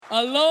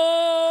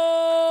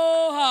Aloha.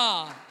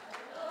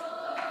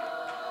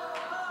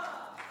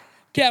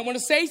 Okay, I want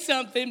to say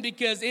something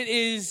because it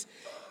is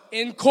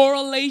in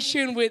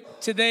correlation with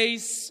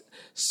today's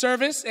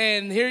service.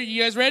 And here,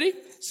 you guys ready?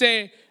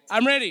 Say,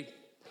 I'm ready.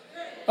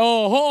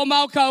 Oh, ho'o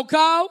mau kau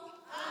kau.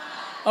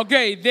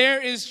 Okay,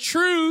 there is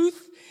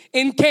truth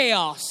in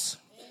chaos.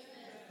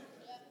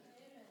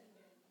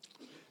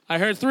 I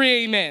heard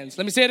 3 amens.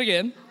 Let me say it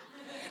again.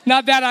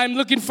 Not that I'm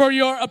looking for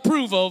your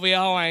approval, via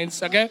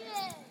Hawaiians, okay?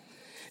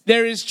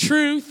 There is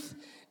truth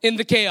in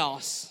the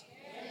chaos.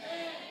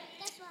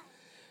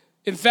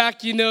 In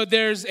fact, you know,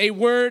 there's a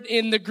word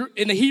in the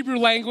Hebrew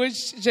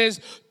language that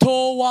says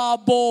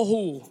tohu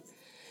bohu.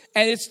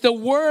 And it's the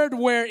word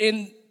where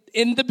in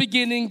the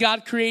beginning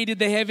God created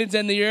the heavens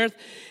and the earth.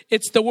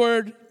 It's the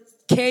word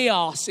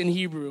chaos in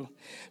Hebrew,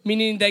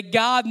 meaning that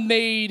God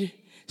made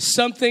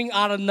something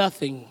out of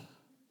nothing.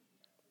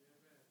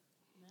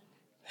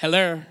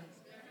 Hello.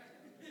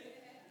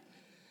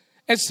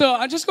 And so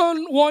I'm just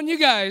going to warn you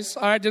guys,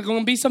 all right, there's going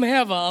to be some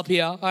heaven up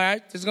here, all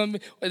right?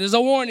 There's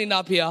a warning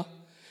up here.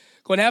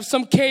 Going to have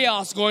some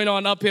chaos going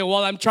on up here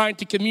while I'm trying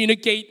to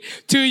communicate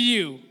to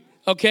you,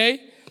 okay?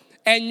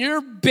 And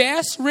your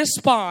best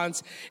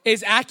response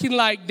is acting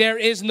like there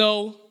is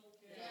no.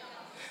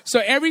 So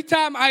every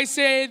time I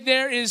say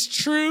there is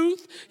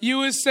truth, you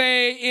would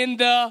say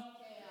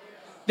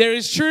there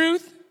is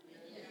truth.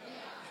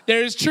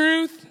 There is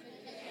truth.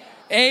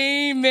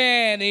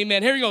 Amen.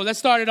 Amen. Here we go. Let's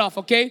start it off,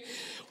 okay?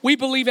 We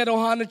believe at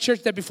Ohana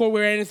Church that before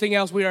we're anything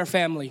else, we are a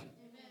family.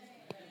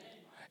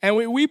 And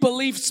we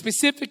believe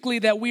specifically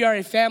that we are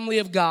a family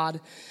of God.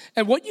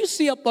 And what you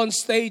see up on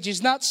stage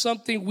is not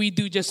something we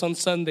do just on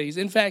Sundays.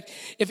 In fact,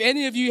 if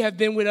any of you have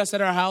been with us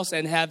at our house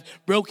and have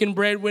broken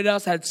bread with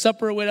us, had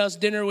supper with us,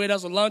 dinner with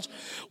us, or lunch,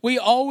 we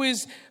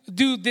always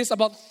do this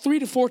about 3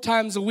 to 4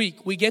 times a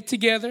week. We get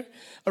together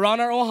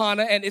around our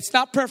Ohana, and it's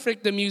not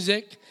perfect, the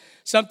music.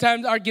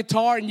 Sometimes our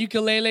guitar and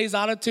ukulele is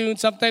out of tune.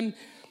 Sometimes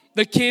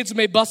the kids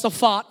may bust a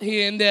fought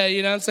here and there,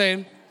 you know what I'm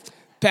saying?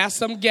 Pass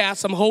some gas,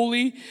 some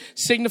holy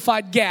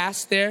signified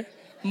gas there.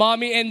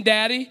 Mommy and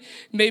daddy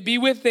may be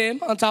with them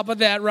on top of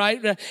that,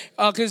 right?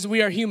 Because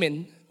we are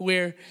human.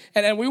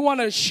 And we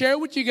want to share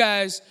with you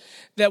guys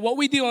that what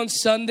we do on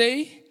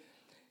Sunday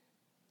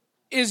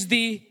is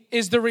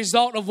the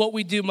result of what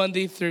we do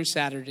Monday through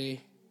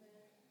Saturday.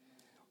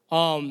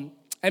 And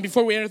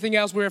before we anything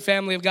else, we're a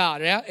family of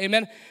God, yeah?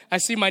 Amen. I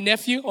see my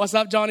nephew. What's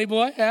up, Johnny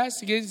boy? Yeah,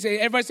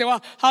 everybody say,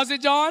 well, how's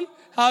it, John?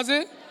 How's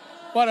it?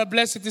 What a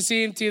blessing to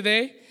see him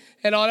today.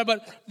 And all that,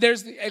 but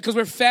because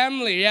we're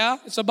family, yeah?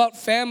 It's about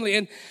family.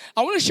 And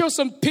I want to show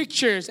some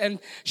pictures and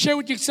share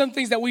with you some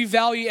things that we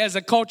value as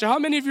a culture. How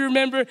many of you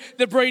remember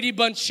the Brady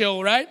Bunch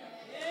show, right?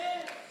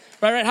 Yeah.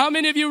 Right. How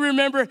many of you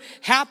remember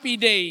Happy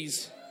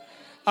Days?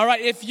 All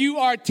right, if you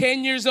are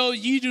 10 years old,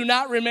 you do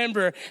not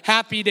remember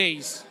Happy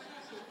Days.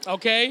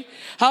 Okay?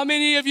 How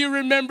many of you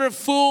remember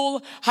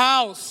Full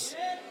House?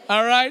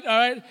 All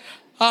right.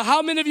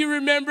 How many of you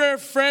remember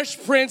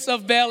Fresh Prince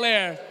of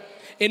Bel-Air?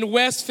 In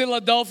West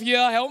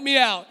Philadelphia, help me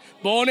out.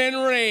 Born and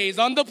raised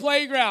on the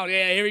playground.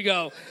 Yeah, here we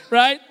go.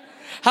 Right?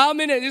 How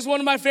many, this is one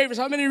of my favorites.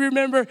 How many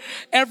remember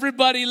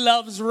Everybody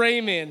Loves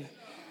Raymond?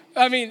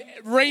 I mean,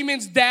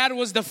 Raymond's dad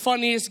was the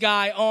funniest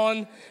guy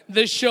on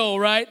the show,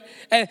 right?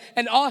 And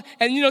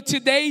you know,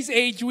 today's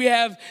age, we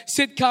have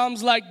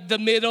sitcoms like The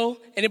Middle.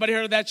 Anybody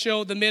heard of that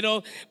show, The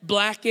Middle?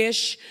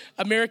 Blackish,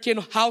 American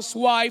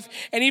Housewife,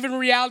 and even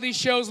reality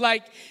shows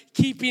like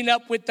Keeping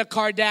Up with the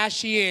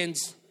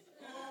Kardashians.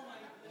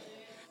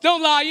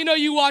 Don't lie, you know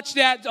you watch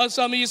that on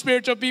some of you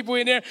spiritual people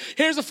in there.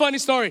 Here's a funny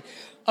story.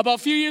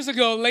 About a few years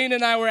ago, Lane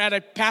and I were at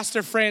a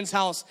pastor friend's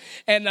house,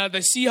 and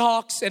the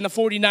Seahawks and the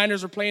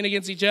 49ers were playing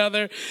against each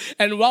other.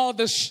 And while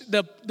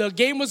the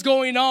game was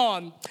going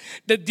on,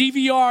 the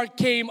DVR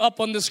came up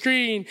on the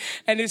screen,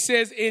 and it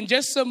says, in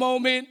just a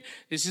moment,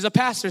 this is a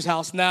pastor's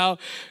house now,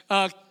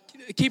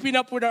 Keeping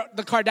Up with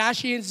the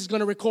Kardashians is going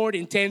to record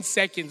in 10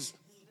 seconds.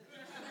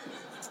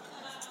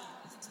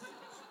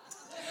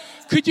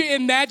 Could you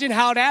imagine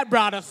how that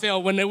brother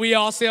felt when we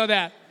all saw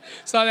that?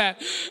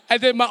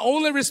 And then my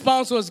only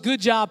response was,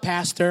 good job,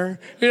 pastor.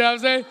 You know what I'm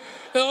saying?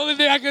 The only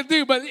thing I could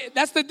do, but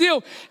that's the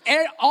deal.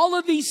 And all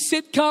of these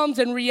sitcoms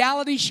and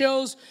reality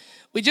shows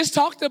we just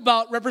talked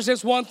about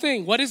represents one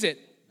thing. What is it?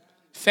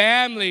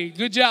 Family.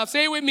 Good job.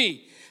 Say it with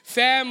me.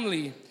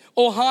 Family.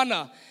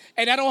 Ohana.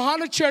 And at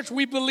Ohana Church,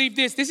 we believe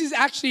this. This is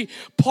actually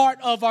part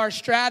of our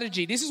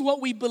strategy. This is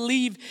what we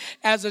believe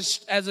as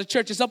a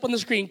church. It's up on the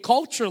screen.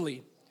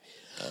 Culturally,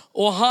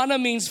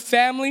 Ohana means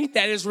family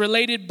that is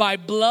related by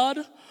blood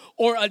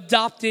or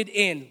adopted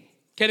in.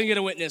 Can I get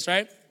a witness,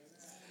 right?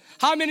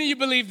 How many of you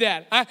believe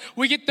that?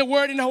 We get the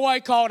word in Hawaii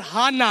called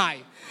Hanai.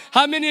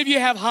 How many of you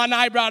have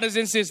Hanai brothers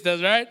and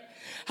sisters, right?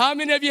 How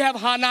many of you have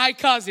Hanai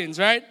cousins,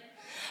 right?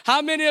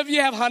 How many of you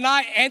have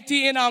Hanai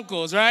auntie and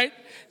uncles, right?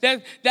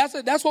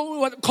 That's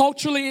what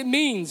culturally it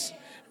means,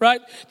 right?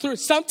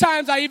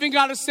 Sometimes I even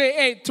got to say,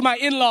 hey, to my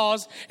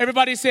in-laws,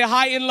 everybody say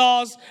hi,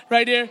 in-laws,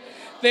 right there.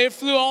 They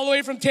flew all the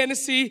way from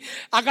Tennessee.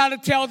 I got to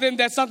tell them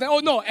that something. Oh,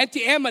 no,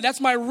 Auntie Emma, that's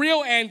my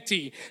real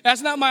auntie.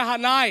 That's not my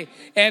Hanai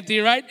auntie,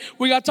 right?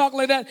 We got to talk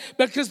like that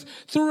because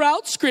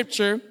throughout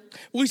Scripture,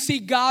 we see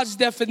God's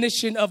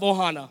definition of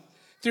Ohana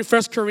through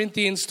 1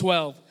 Corinthians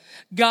 12.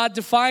 God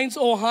defines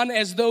Ohana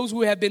as those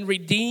who have been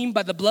redeemed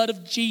by the blood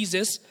of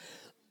Jesus.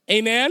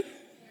 Amen?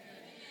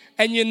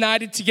 And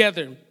united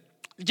together.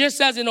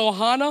 Just as an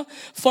Ohana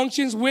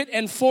functions with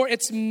and for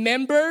its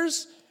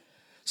members,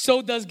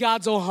 so does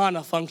God's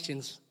Ohana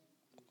functions.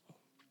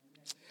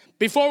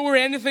 Before we're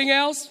anything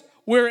else,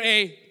 we're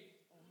a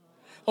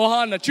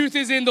Ohana. Truth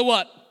is in the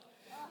what?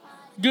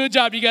 Good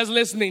job, you guys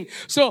listening.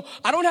 So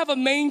I don't have a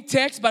main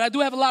text, but I do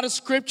have a lot of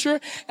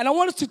scripture. And I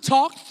want us to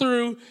talk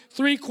through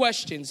 3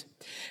 questions.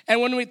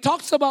 And when we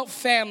talk about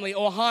family,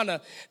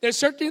 Ohana, there's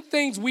certain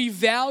things we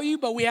value,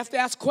 but we have to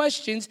ask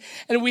questions.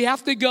 And we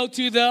have to go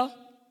to the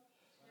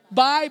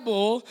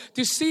Bible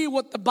to see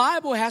what the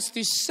Bible has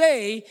to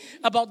say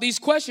about these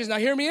questions. Now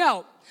hear me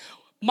out.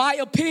 My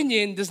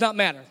opinion does not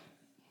matter.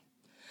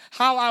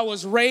 How I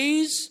was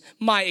raised,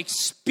 my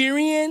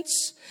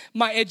experience,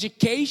 my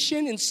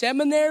education in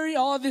seminary,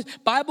 all of this,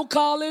 Bible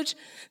college,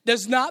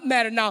 does not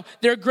matter. Now,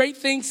 there are great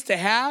things to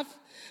have,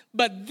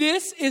 but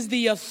this is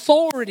the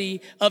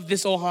authority of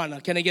this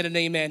Ohana. Can I get an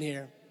amen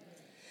here?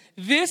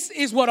 This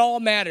is what all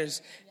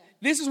matters.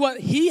 This is what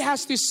he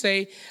has to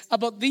say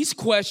about these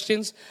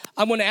questions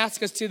I'm going to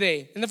ask us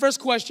today. And the first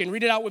question,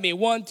 read it out with me.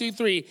 1, 2,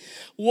 3.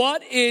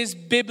 What is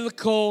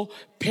biblical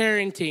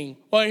parenting?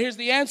 Well, here's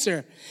the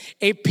answer.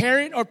 A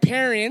parent or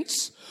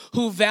parents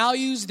who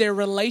values their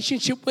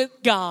relationship with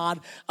God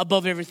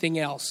above everything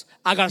else.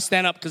 I got to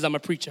stand up because I'm a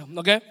preacher,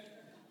 okay?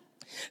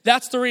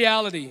 That's the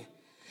reality.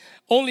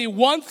 Only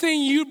one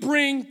thing you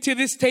bring to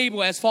this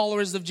table as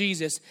followers of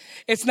Jesus.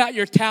 It's not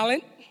your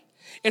talent.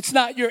 It's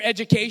not your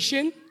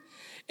education.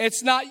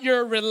 It's not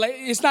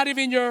it's not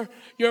even your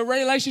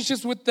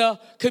relationships with the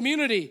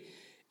community.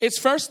 It's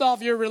first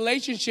off your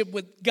relationship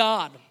with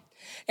God.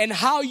 And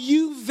how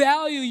you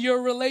value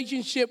your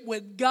relationship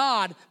with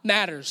God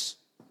matters.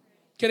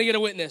 Can I get a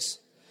witness?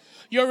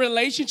 Your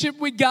relationship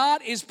with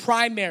God is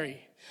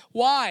primary.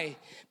 Why?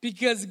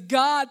 Because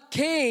God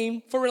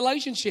came for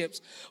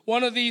relationships.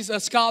 One of these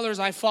scholars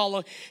I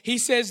follow, he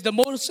says the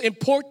most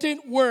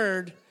important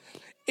word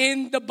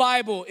in the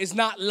Bible is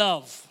not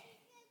love.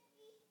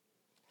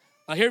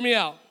 Now hear me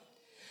out.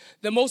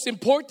 The most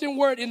important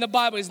word in the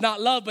Bible is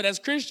not love, but as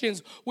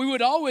Christians, we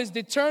would always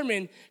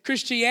determine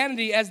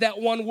Christianity as that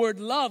one word,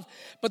 love.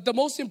 But the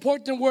most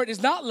important word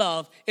is not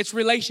love, it's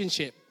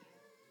relationship.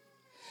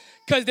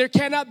 Because there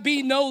cannot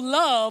be no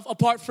love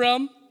apart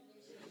from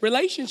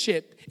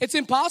relationship. It's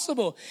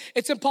impossible.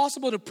 It's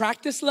impossible to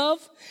practice love.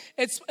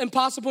 It's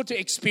impossible to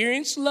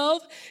experience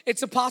love.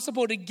 It's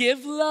impossible to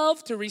give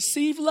love, to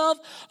receive love,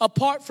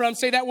 apart from,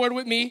 say that word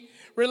with me,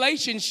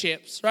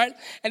 relationships, right?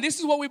 And this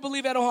is what we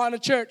believe at Ohana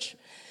Church.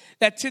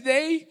 That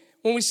today,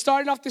 when we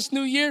started off this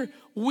new year,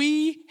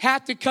 we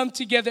had to come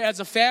together as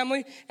a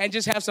family and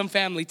just have some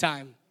family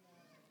time.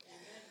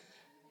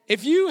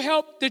 If you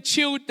help the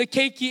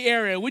Keiki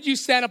area, would you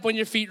stand up on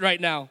your feet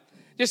right now?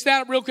 Just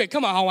stand up real quick.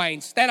 Come on,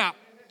 Hawaiians, stand up.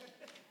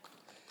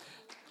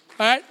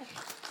 All right?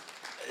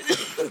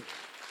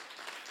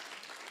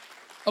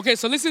 Okay,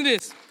 so listen to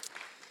this.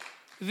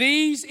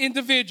 These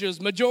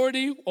individuals,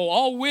 majority or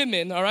all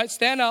women, all right,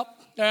 stand up,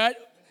 all right?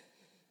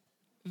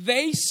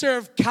 They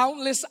serve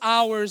countless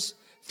hours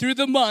through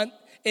the month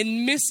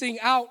and missing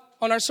out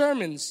on our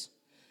sermons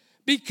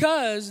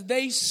because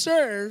they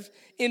serve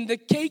in the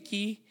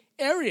Keiki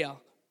area.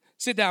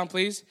 Sit down,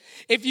 please.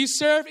 If you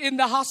serve in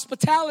the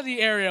hospitality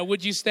area,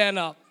 would you stand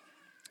up?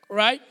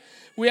 Right?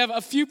 We have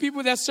a few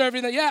people that serve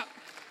in the, yeah.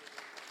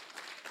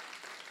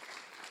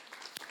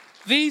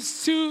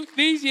 These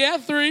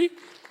 3.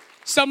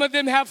 Some of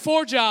them have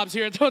 4 jobs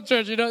here at the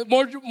church, you know,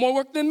 more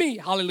work than me.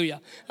 Hallelujah.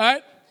 All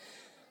right?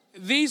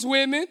 These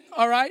women,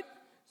 all right,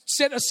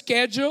 set a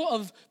schedule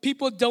of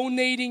people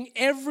donating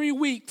every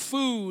week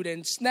food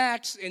and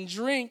snacks and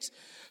drinks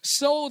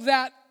so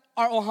that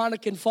our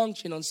Ohana can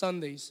function on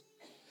Sundays.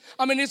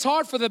 I mean, it's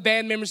hard for the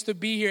band members to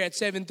be here at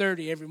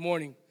 7:30 every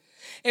morning.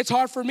 It's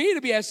hard for me to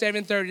be at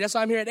 7:30. That's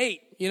why I'm here at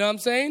 8. You know what I'm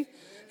saying?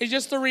 It's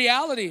just the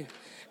reality.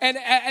 And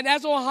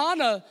as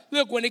Ohana,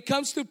 look, when it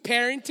comes to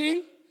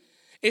parenting,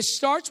 it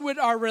starts with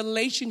our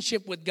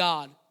relationship with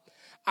God.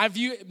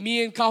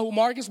 Me and Kahu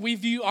Marcus, we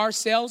view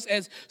ourselves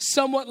as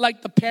somewhat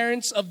like the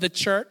parents of the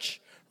church,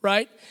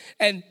 right?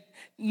 And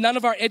none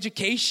of our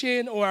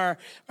education or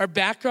our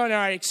background or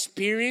our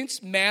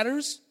experience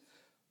matters.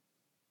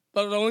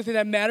 But the only thing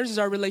that matters is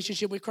our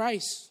relationship with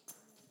Christ.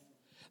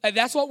 Like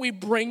that's what we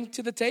bring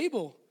to the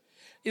table,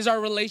 is our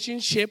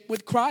relationship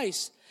with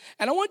Christ.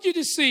 And I want you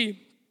to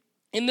see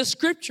in the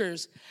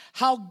scriptures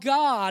how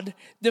God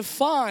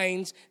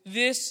defines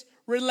this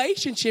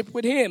relationship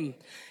with him.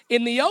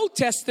 In the Old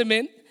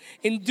Testament,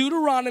 in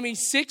Deuteronomy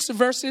 6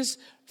 verses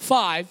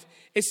 5,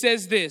 it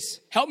says this.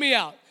 Help me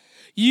out.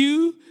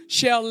 You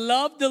shall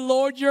love the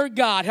Lord your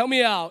God, help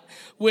me out,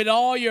 with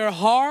all your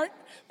heart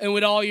and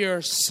with all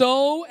your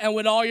soul and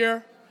with all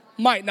your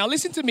might. Now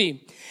listen to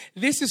me.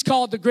 This is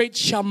called the Great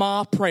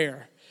Shema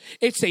prayer.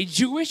 It's a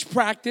Jewish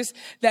practice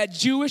that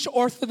Jewish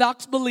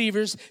Orthodox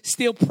believers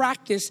still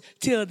practice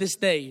till this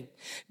day.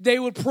 They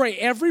would pray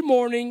every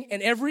morning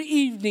and every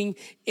evening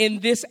in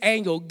this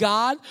angle.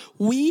 God,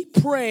 we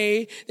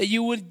pray that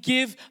you would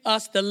give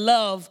us the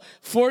love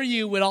for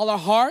you with all our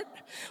heart,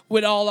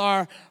 with all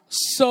our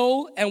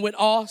soul, and with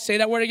all, say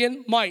that word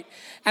again, might.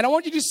 And I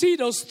want you to see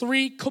those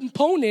three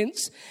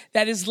components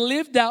that is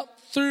lived out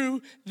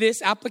through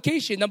this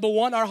application. Number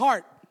one, our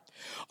heart.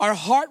 Our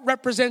heart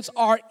represents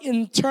our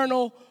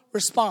internal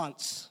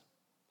response.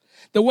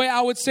 The way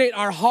I would say it,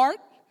 our heart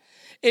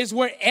is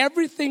where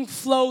everything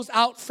flows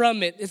out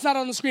from it. It's not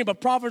on the screen,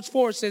 but Proverbs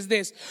 4 says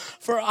this: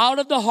 for out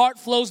of the heart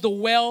flows the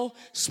well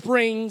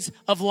springs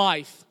of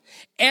life.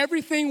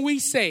 Everything we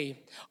say,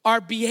 our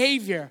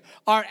behavior,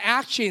 our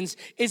actions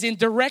is in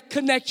direct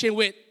connection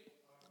with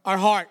our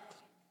heart.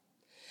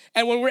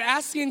 And when we're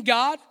asking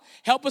God,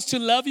 help us to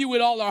love you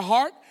with all our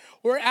heart,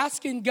 we're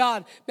asking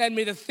God that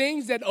may the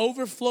things that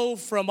overflow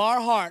from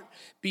our heart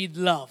be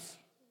love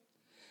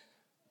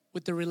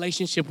with the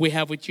relationship we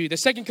have with you. The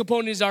second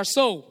component is our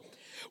soul,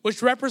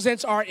 which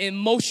represents our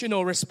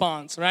emotional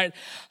response, right?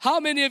 How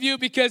many of you,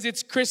 because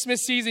it's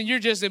Christmas season, you're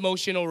just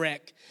emotional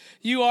wreck?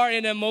 You are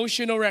an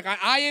emotional wreck.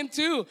 I am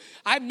too.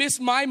 I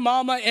miss my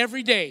mama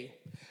every day.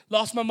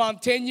 Lost my mom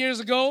 10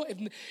 years ago. If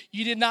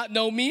you did not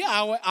know me,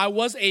 I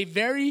was a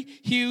very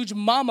huge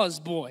mama's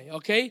boy,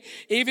 okay?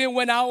 Even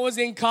when I was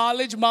in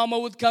college, mama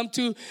would come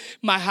to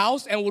my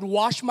house and would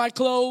wash my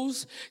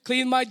clothes,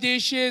 clean my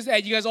dishes.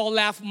 And you guys all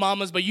laugh,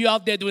 mamas, but you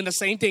out there doing the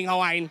same thing,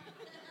 Hawaiian.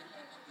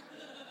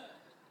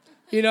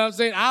 You know what I'm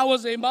saying? I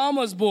was a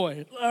mama's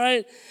boy, all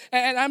right?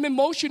 And I'm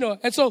emotional.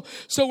 And so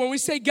when we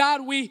say,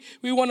 God, we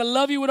want to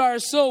love you with our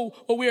soul,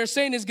 what we are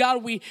saying is,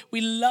 God, we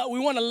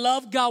want to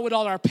love God with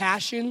all our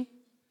passion,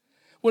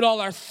 with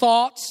all our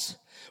thoughts,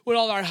 with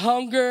all our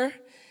hunger,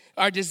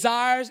 our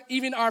desires,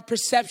 even our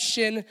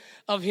perception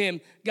of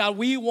him. God,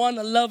 we want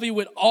to love you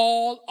with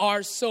all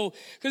our soul.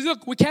 Because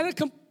look, we cannot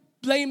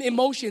blame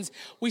emotions.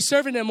 We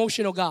serve an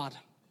emotional God.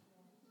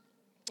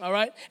 All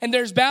right? And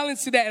there's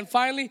balance to that. And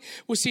finally,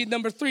 we see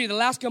number 3, the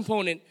last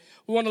component.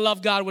 We want to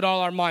love God with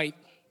all our might.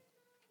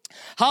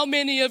 How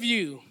many of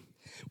you,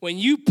 when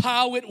you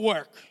pow at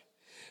work,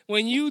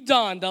 when you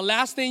done, the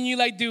last thing you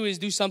like do is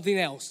do something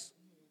else?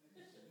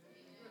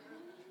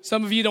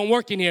 Some of you don't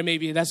work in here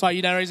maybe. That's why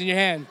you're not raising your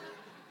hand.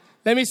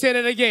 Let me say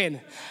that again.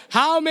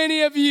 How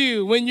many of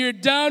you, when you're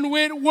done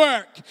with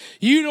work,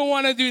 you don't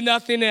want to do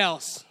nothing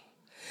else?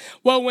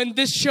 Well, when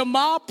this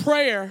Shema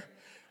prayer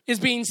is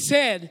being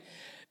said,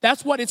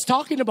 that's what it's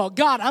talking about.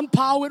 God, I'm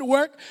power at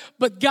work,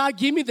 but God,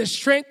 give me the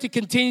strength to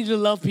continue to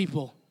love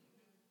people.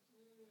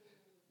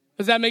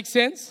 Does that make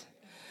sense?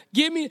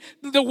 Give me,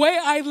 the way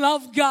I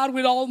love God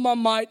with all my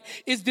might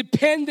is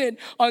dependent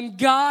on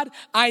God.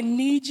 I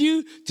need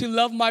you to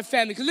love my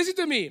family. Because listen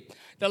to me.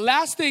 The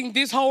last thing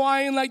this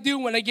Hawaiian like do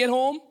when I get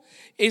home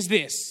is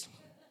this.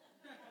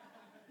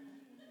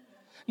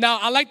 Now,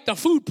 I like the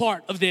food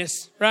part of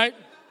this, right?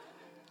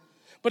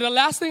 But the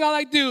last thing I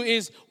like to do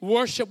is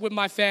worship with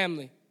my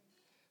family.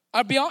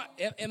 I'll be honest,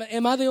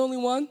 am I the only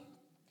one?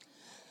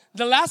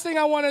 The last thing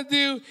I want to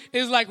do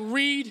is like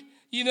read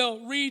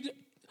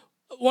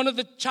one of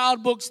the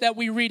child books that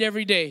we read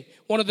every day,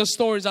 one of the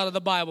stories out of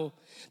the Bible.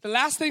 The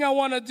last thing I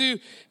want to do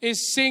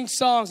is sing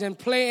songs and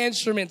play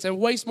instruments and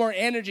waste more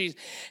energies.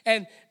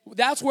 And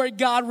that's where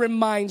God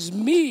reminds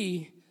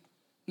me,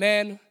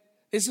 man,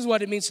 this is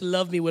what it means to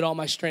love me with all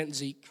my strength,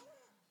 Zeke.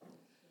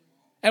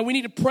 And we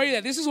need to pray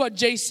that. This is what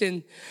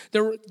Jason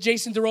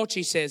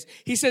DeRoche says.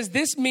 He says,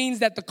 this means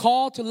that the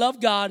call to love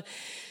God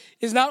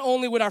is not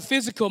only with our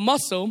physical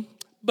muscle,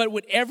 but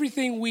with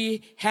everything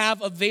we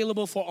have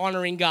available for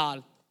honoring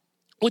God,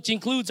 which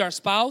includes our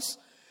spouse,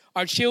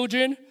 our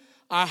children,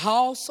 our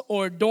house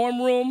or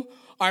dorm room,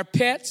 our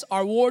pets,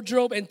 our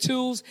wardrobe and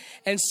tools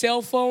and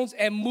cell phones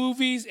and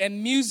movies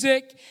and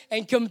music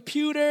and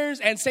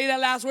computers and say that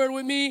last word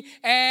with me,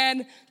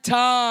 and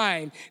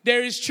time.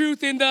 There is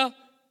truth in the...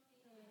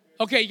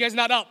 Okay, you guys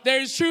not up. There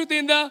is truth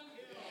in the...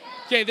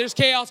 Okay, there's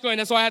chaos going.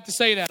 That's why I have to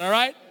say that, all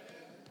right?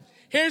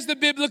 Here's the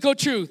biblical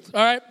truth,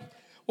 all right?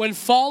 When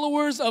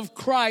followers of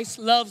Christ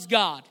loves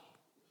God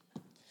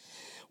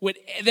with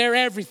their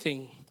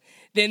everything,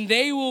 then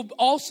they will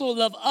also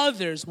love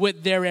others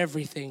with their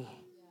everything.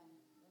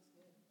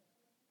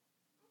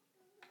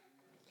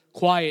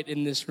 Quiet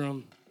in this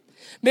room.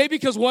 Maybe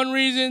because one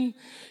reason,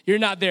 you're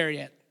not there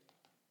yet.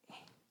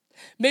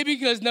 Maybe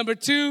because number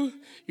 2,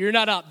 you're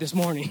not up this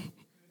morning.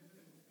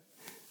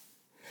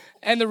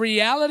 And the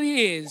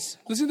reality is,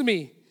 listen to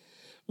me,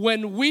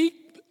 when we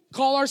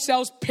call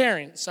ourselves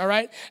parents, all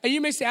right? And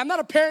you may say, I'm not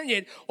a parent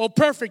yet. Well,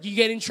 perfect, you're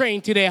getting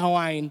trained today,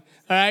 Hawaiian,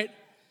 all right?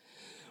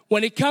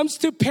 When it comes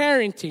to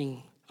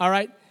parenting, all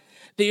right,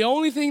 the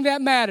only thing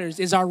that matters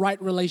is our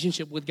right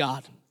relationship with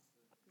God.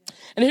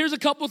 And here's a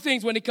couple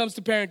things when it comes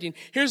to parenting.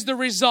 Here's the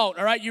result,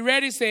 all right? You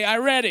ready? Say,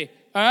 I'm ready,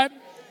 all right?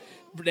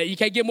 You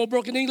can't get more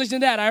broken English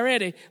than that. I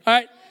read it. All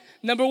right.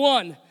 Number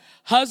 1,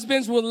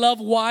 husbands will love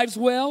wives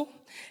well,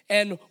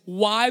 and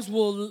wives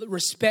will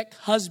respect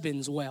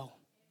husbands well.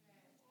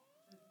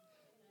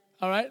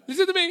 All right.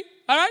 Listen to me.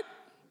 All right.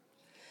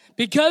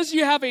 Because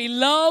you have a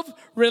love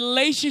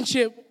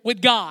relationship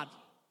with God.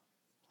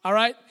 All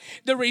right.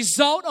 The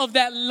result of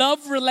that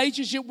love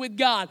relationship with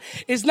God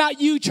is not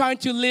you trying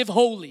to live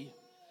holy.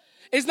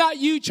 It's not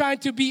you trying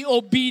to be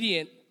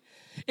obedient.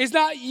 It's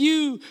not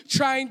you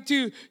trying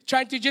to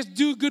just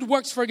do good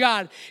works for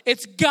God.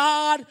 It's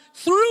God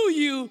through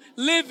you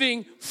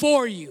living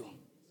for you.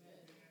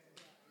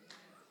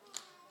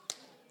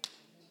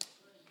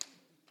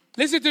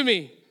 Listen to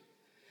me.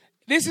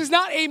 This is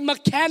not a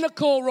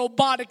mechanical,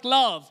 robotic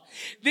love.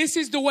 This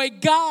is the way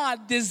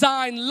God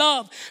designed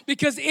love.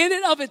 Because in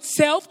and of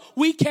itself,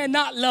 we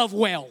cannot love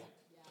well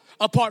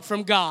apart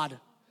from God.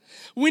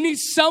 We need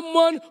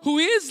someone who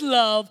is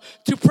love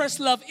to press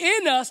love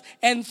in us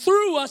and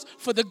through us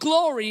for the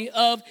glory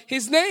of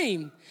his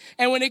name.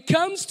 And when it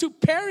comes to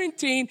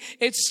parenting,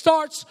 it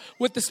starts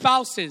with the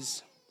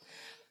spouses.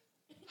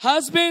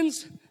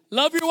 Husbands,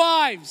 love your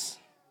wives.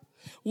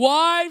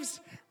 Wives,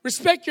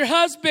 respect your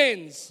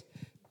husbands.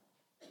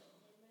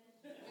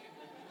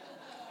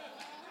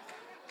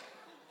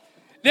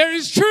 There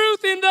is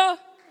truth in the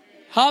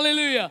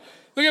hallelujah.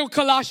 Look at what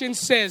Colossians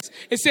says.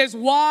 It says,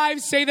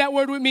 wives, say that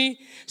word with me,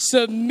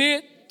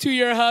 submit to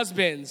your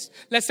husbands.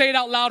 Let's say it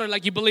out louder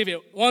like you believe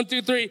it. 1,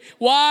 2, 3.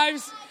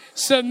 Wives,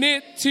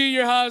 submit to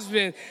your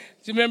husband.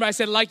 Remember, I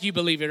said like you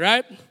believe it,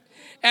 right?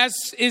 As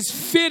is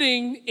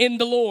fitting in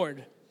the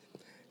Lord.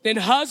 Then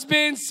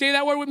husbands, say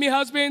that word with me,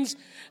 husbands,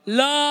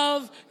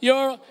 love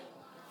your...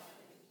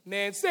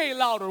 Man, say it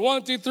louder.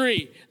 1, 2,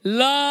 3.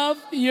 Love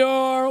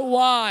your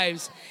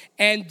wives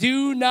and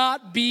do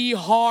not be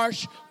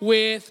harsh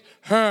with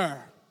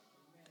her.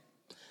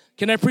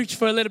 Can I preach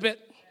for a little bit?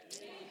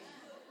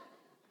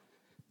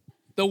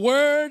 The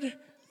word,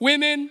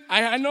 women,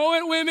 I know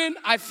it, women,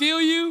 I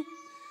feel you.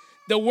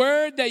 The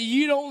word that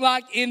you don't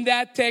like in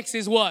that text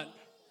is what?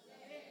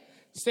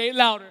 Say it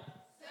louder.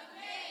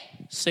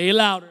 Say it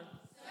louder.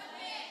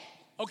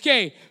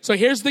 Okay, so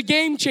here's the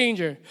game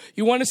changer.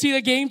 You want to see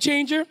the game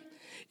changer?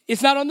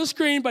 It's not on the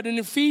screen, but in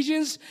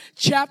Ephesians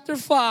chapter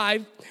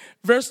 5,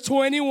 verse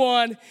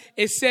 21,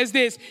 it says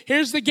this.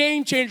 Here's the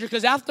game changer,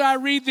 because after I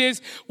read this,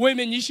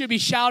 women, you should be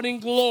shouting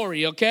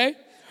glory, okay?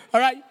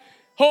 All right?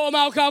 Ho,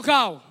 mau, cow,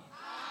 cow.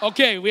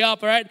 Okay, we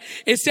up, all right?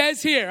 It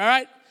says here, all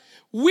right?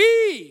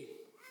 We.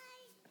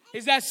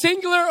 Is that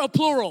singular or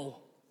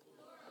plural?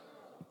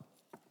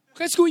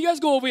 Okay, school, you guys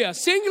go over here.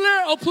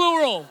 Singular or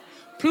plural?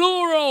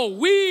 Plural.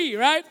 We,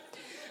 right?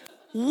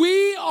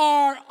 We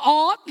are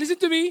ought, listen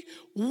to me,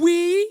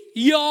 we,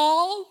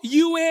 y'all,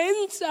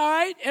 UNs, all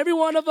right, every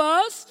one of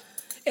us,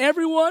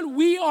 everyone,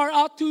 we are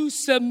ought to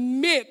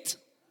submit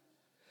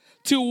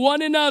to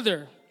one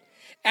another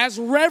as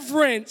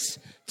reverence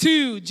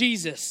to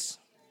Jesus.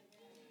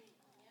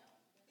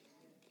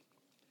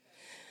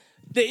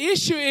 The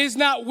issue is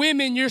not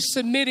women, you're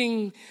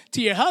submitting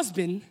to your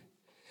husband.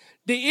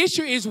 The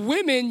issue is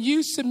women,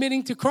 you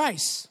submitting to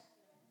Christ.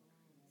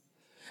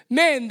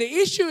 Men, the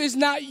issue is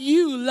not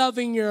you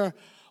loving your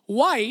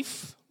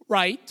wife,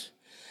 right?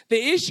 The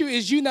issue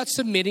is you not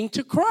submitting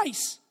to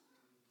Christ.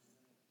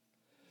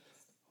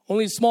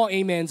 Only small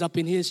amens up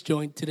in his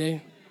joint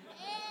today.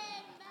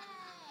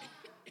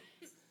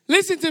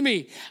 Listen to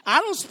me. I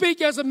don't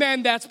speak as a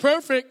man that's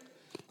perfect.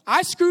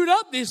 I screwed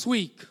up this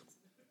week.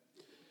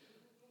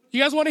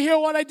 You guys want to hear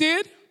what I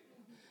did?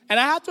 And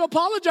I had to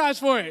apologize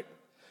for it.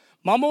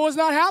 Mama was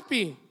not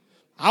happy.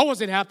 I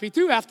wasn't happy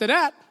too after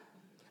that.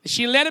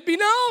 She let it be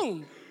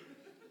known.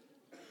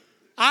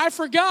 I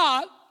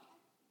forgot.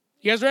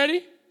 You guys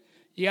ready?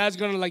 You guys are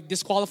going to like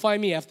disqualify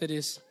me after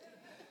this.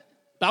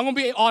 But I'm going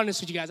to be honest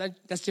with you guys.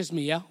 That's just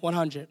me, yeah?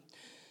 100.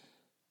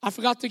 I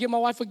forgot to get my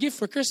wife a gift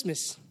for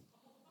Christmas.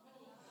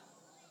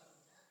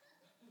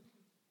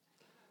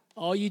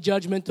 All you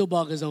judgmental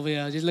buggers over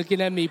here just looking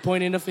at me,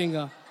 pointing a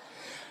finger.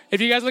 If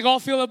you guys like all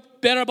feel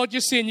better about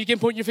your sin, you can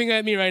point your finger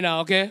at me right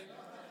now, okay?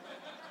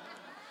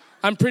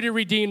 I'm pretty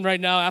redeemed right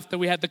now after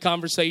we had the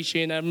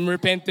conversation. I'm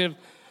repentant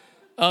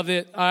of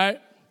it, all right?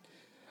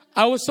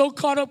 I was so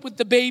caught up with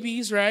the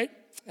babies, right?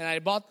 And I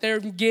bought their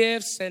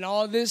gifts and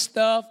all this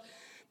stuff.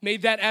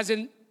 Made that as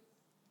an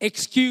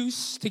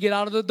excuse to get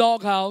out of the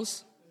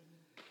doghouse.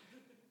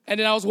 And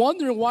then I was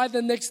wondering why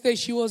the next day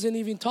she wasn't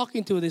even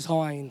talking to this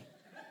Hawaiian.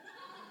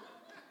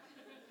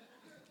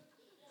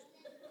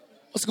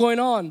 What's going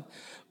on?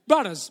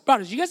 Brothers,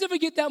 you guys ever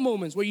get that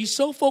moments where you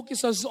so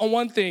focus on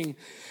one thing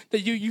that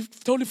you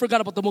totally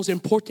forgot about the most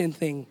important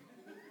thing?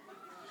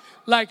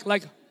 Like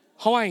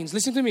Hawaiians,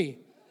 listen to me.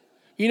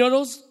 You know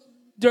those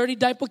dirty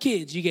diaper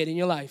kids you get in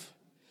your life?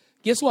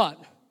 Guess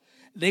what?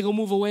 They gonna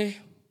move away.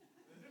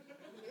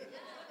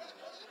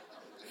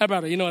 Hey,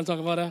 brother, you know what I'm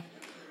talking about, huh?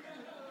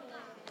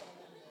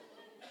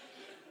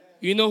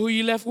 You know who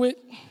you left with?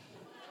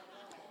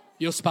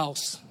 Your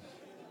spouse.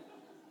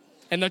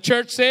 And the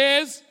church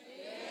says...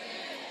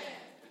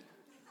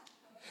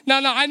 Now,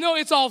 I know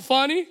it's all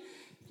funny,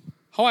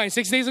 Hawaii,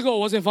 6 days ago, it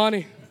wasn't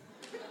funny.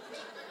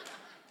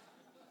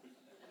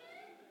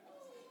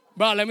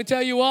 Bro, let me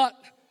tell you what.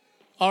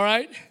 All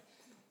right?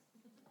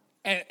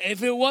 And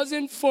if it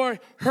wasn't for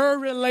her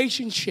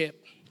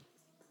relationship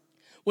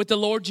with the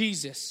Lord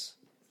Jesus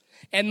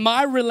and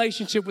my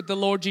relationship with the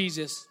Lord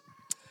Jesus,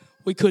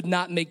 we could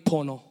not make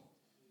Pono.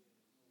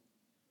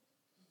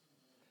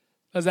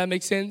 Does that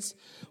make sense?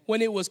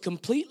 When it was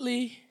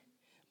completely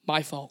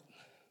my fault.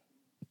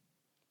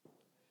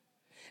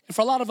 And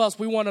for a lot of us,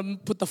 we want to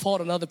put the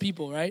fault on other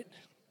people, right?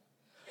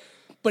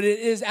 But it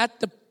is at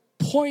the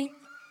point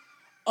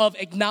of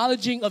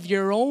acknowledging of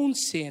your own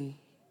sin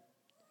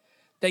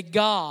that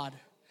God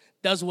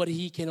does what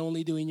he can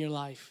only do in your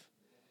life.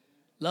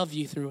 Love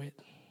you through it.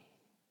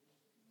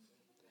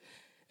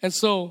 And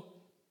so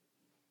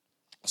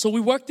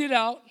we worked it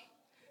out.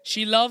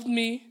 She loved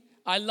me.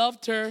 I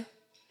loved her.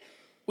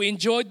 We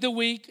enjoyed the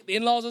week. The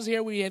in-laws was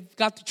here. We had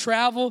got to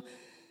travel.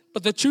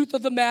 But the truth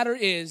of the matter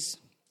is,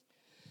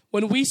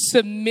 when we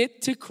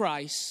submit to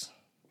Christ,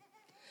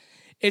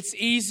 it's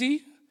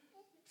easy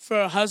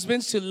for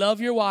husbands to love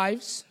your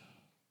wives,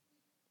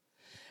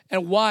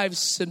 and wives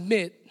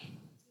submit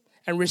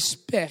and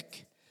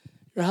respect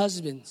your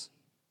husbands.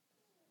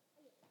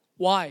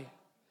 Why?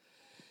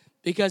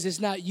 Because it's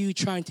not you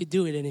trying to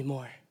do it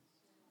anymore,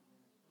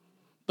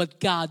 but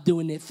God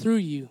doing it through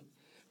you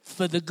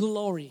for the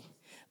glory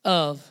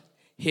of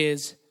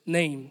his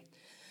name.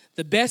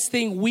 The best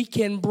thing we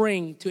can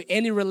bring to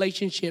any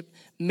relationship,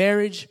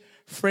 marriage,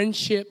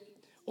 friendship,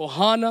 or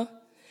hana,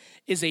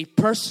 is a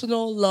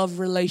personal love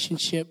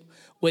relationship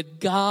with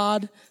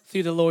God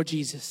through the Lord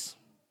Jesus.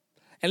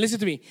 And listen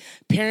to me,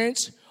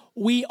 parents,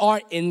 we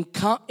are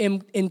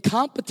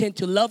incompetent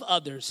to love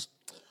others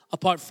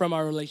apart from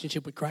our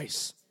relationship with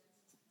Christ.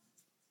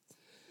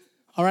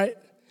 All right?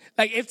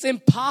 Like, it's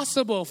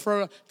impossible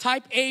for a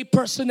type A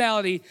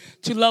personality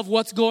to love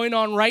what's going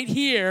on right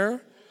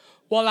here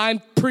while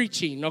I'm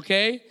preaching,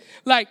 okay?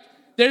 Like,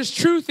 there's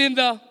truth in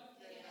the...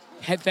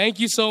 Thank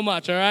you so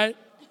much, all right?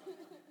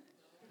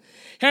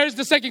 Here's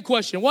the second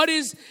question. What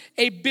is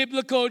a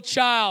biblical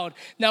child?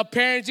 Now,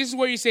 parents, this is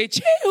where you say,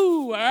 chew,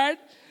 all right?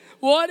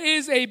 What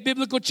is a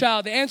biblical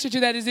child? The answer to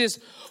that is this: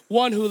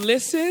 one who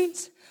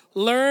listens,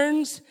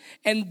 learns,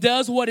 and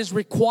does what is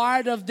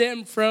required of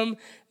them from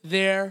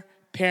their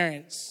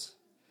parents.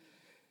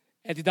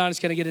 Auntie Donna's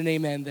going to get an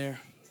amen there.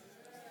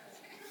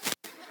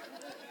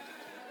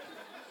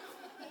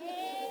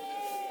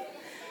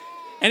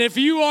 And if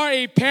you are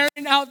a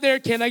parent out there,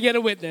 can I get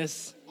a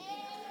witness?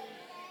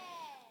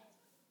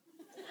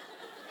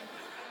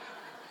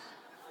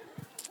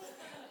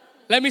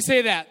 Let me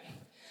say that.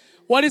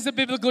 What is a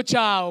biblical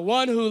child?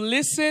 One who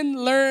listens,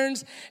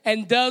 learns,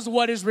 and does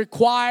what is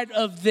required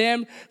of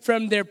them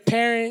from their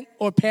parent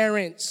or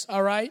parents,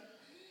 all right?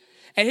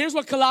 And here's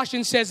what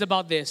Colossians says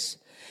about this.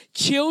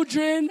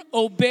 Children,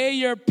 obey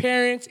your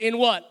parents in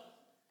what?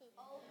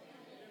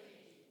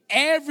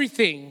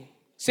 Everything.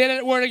 Say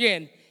that word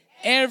again.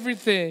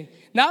 Everything.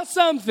 Not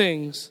some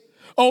things.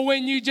 Or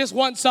when you just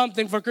want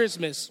something for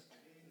Christmas.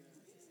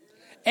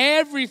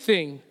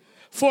 Everything.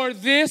 For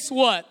this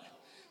what?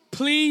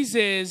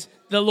 Pleases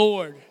the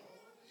Lord.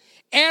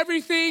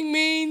 Everything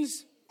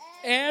means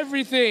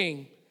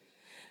everything.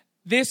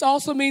 This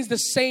also means the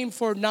same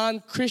for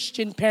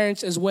non-Christian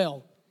parents as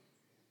well.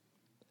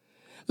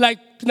 Like,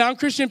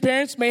 non-Christian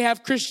parents may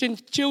have Christian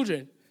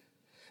children.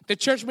 The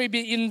church may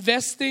be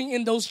investing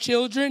in those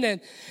children, and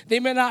they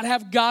may not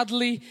have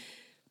godly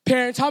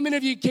parents. How many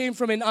of you came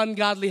from an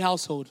ungodly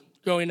household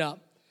growing up?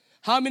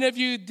 How many of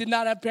you did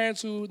not have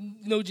parents who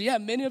know you? Yeah,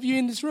 many of you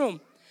in this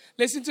room.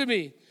 Listen to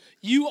me.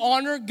 You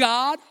honor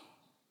God,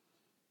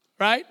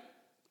 right,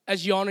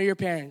 as you honor your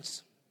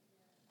parents.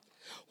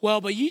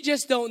 Well, but you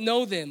just don't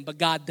know them, but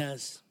God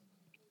does.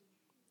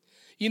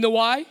 You know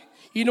why?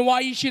 You know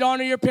why you should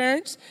honor your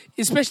parents,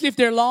 especially if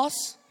they're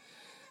lost?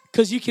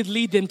 Because you could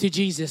lead them to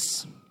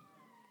Jesus.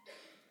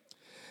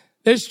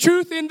 There's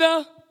truth in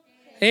the...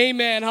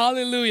 Amen.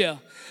 Hallelujah.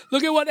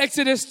 Look at what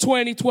Exodus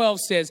 20:12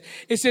 says.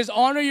 It says,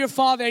 honor your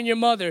father and your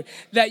mother,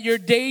 that your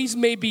days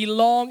may be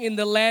long in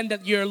the land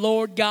that your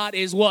Lord God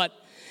is what?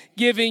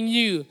 Giving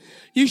you.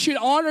 You should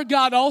honor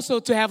God also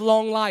to have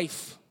long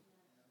life.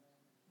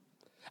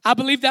 I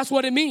believe that's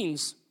what it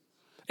means.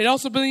 It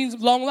also means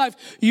long life.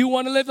 You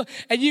want to live,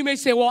 and you may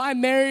say, well,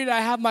 I'm married, I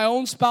have my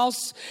own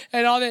spouse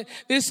and all that.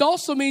 This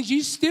also means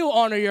you still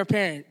honor your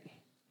parent.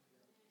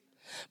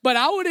 But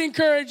I would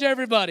encourage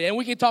everybody, and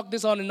we can talk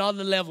this on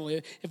another level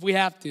if we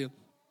have to.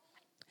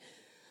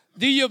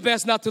 Do your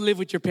best not to live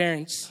with your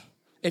parents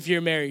if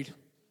you're married.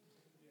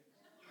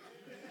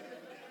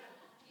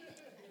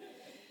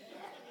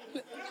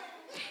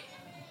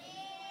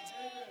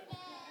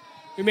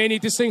 We may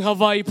need to sing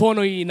Hawaii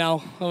Pono'i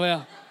now. Oh,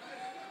 yeah.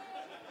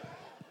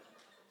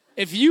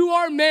 If you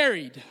are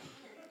married,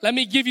 let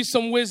me give you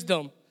some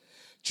wisdom.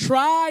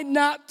 Try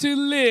not to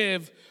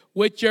live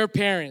with your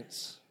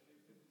parents.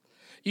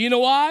 You know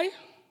why?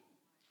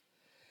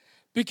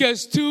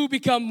 Because two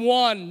become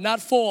one, not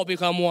four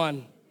become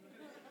one.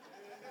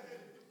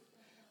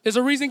 There's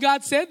a reason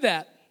God said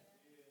that.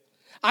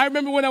 I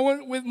remember when I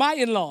went with my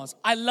in-laws.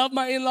 I love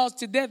my in-laws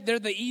to death. They're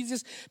the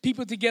easiest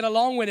people to get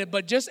along with it.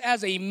 But just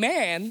as a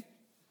man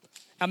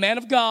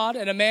of God,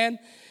 and a man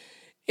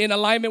in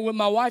alignment with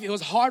my wife, it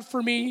was hard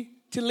for me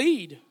to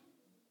lead.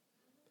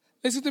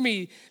 Listen to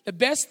me. The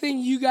best thing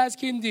you guys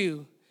can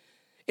do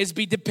is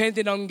be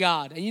dependent on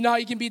God. And you know how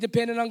you can be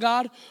dependent on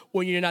God?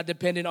 When you're not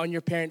dependent on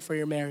your parent for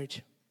your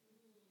marriage.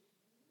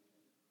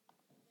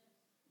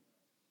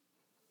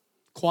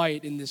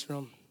 Quiet in this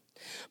room.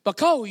 But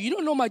Cole, you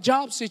don't know my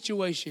job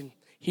situation.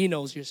 He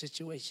knows your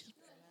situation.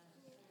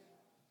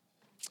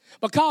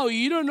 But Cole,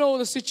 you don't know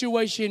the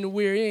situation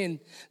we're in.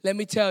 Let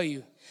me tell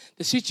you.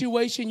 The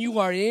situation you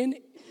are in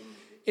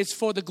is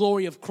for the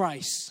glory of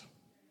Christ.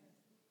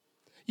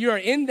 You are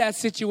in that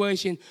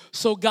situation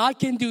so God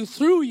can do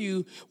through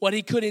you what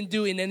he couldn't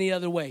do in any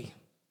other way.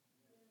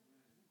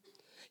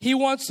 He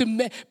wants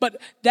to,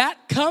 but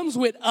that comes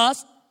with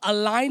us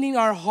aligning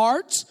our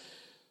hearts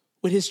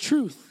with his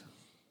truth.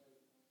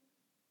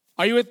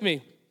 Are you with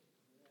me?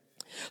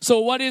 So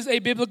what is a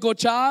biblical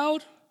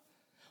child?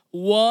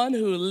 One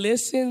who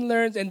listens,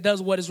 learns, and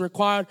does what is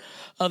required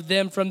of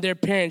them from their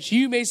parents.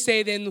 You may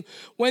say then,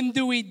 when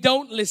do we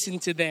don't listen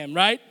to them,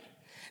 right?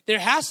 There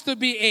has to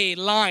be a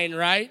line,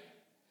 right?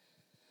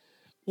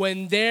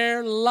 When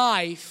their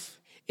life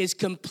is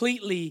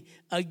completely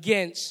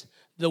against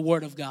the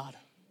word of God.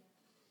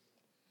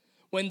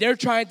 When they're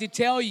trying to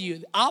tell you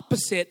the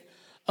opposite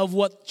of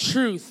what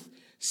truth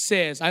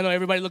says. I know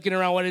everybody looking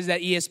around, what is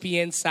that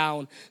ESPN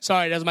sound?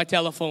 Sorry, that's my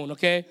telephone,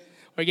 okay?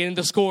 We're getting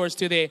the scores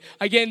today.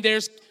 Again,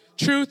 there's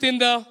truth in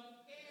the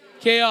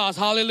chaos.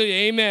 Hallelujah.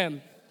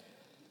 Amen.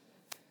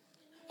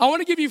 I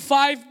want to give you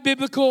 5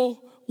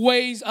 biblical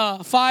ways,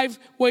 5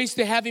 ways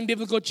to having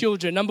biblical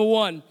children. Number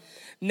 1,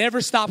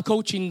 never stop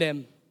coaching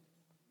them.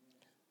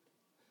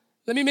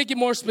 Let me make it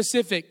more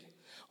specific.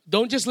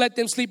 Don't just let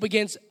them sleep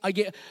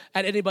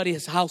at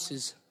anybody's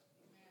houses.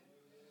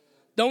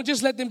 Don't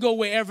just let them go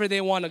wherever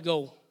they want to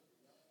go.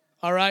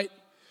 All right?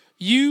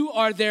 You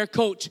are their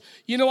coach.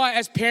 You know why?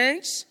 As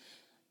parents,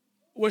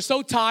 we're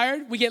so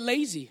tired, we get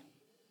lazy.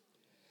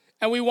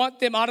 And we want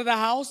them out of the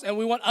house, and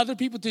we want other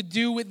people to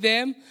do with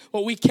them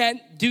what we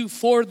can't do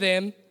for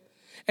them.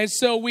 And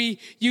so we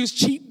use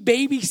cheap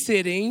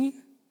babysitting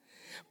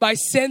by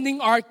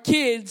sending our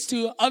kids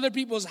to other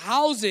people's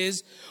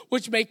houses,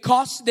 which may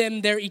cost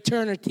them their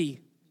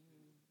eternity.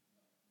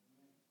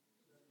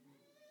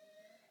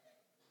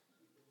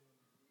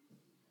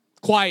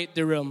 Quiet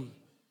the room.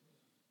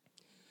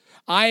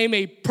 I am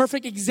a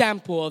perfect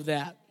example of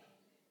that.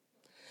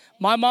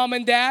 My mom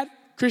and dad,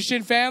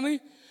 Christian family,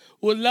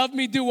 would love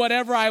me do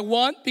whatever I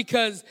want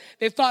because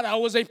they thought I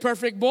was a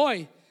perfect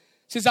boy.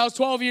 Since I was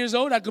 12 years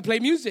old, I could play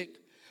music.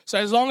 So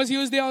as long as he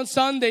was there on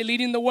Sunday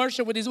leading the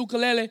worship with his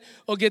ukulele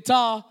or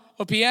guitar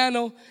or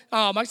piano,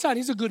 my son,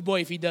 he's a good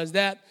boy if he does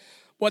that.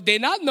 What they're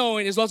not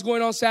knowing is what's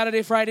going on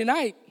Saturday, Friday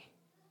night.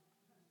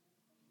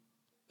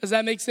 Does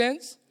that make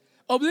sense?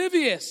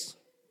 Oblivious.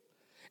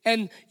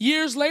 And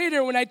years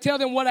later, when I tell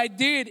them what I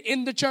did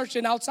in the church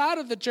and outside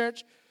of the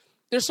church,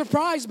 they're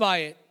surprised by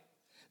it.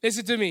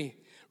 Listen to me.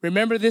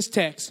 Remember this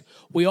text.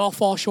 We all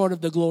fall short of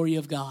the glory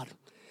of God,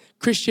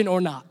 Christian or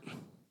not.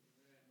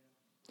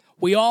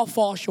 We all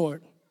fall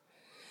short.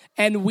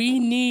 And we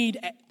need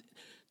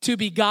to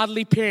be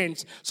godly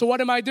parents. So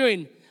what am I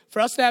doing? For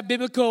us to have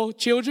biblical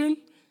children,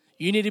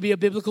 you need to be a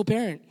biblical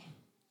parent.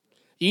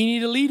 You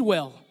need to lead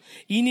well.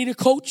 You need to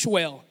coach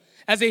well.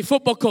 As a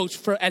football coach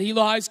at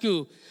Hilo High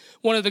School,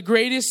 one of the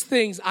greatest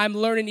things I'm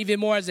learning even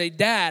more as a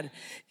dad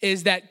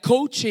is that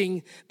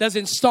coaching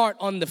doesn't start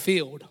on the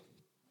field.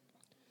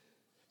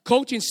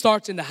 Coaching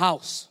starts in the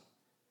house.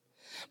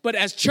 But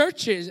as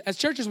churches,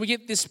 we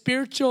get this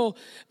spiritual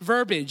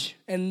verbiage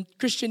and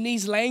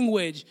Christianese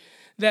language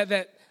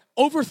that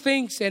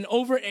overthinks and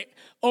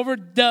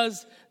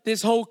overdoes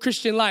this whole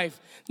Christian life.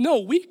 No,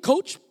 we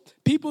coach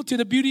people to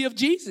the beauty of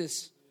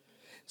Jesus.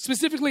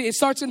 Specifically, it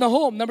starts in the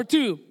home. Number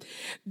 2,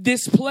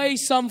 display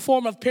some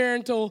form of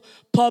parental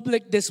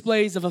public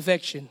displays of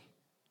affection.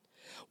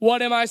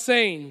 What am I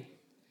saying?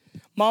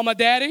 Mama,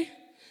 daddy,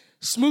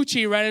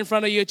 smoochie right in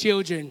front of your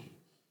children.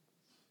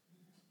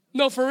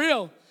 No, for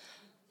real.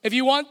 If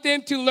you want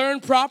them to learn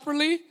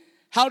properly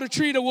how to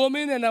treat a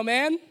woman and a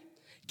man,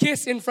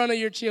 kiss in front of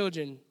your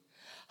children.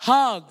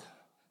 Hug,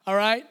 all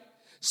right?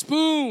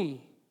 Spoon.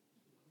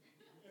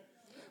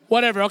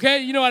 Whatever, okay?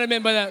 You know what I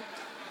meant by that.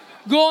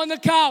 Go on the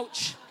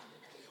couch.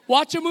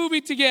 Watch a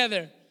movie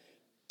together.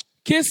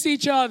 Kiss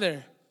each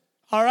other.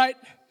 All right?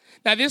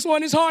 Now, this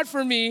one is hard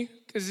for me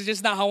because it's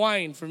just not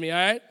Hawaiian for me, all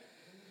right?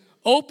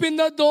 Open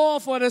the door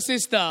for the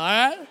sister, all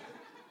right?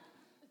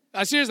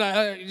 Seriously,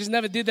 I just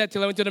never did that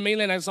till I went to the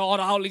mainland. I saw all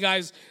the holy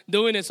guys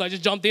doing it, so I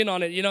just jumped in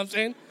on it. You know what I'm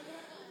saying?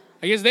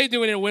 I guess they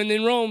doing it. When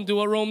in Rome, do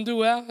what Rome do,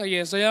 yeah? I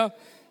guess, so yeah.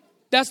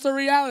 That's the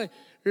reality.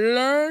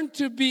 Learn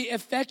to be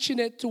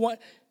affectionate to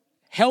what?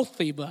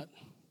 Healthy, but.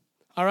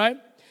 All right?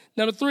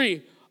 Number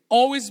 3,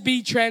 always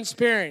be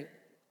transparent.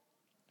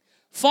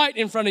 Fight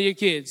in front of your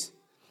kids.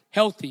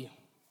 Healthy.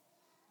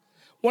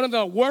 One of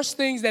the worst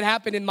things that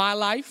happened in my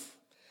life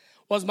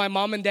was my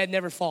mom and dad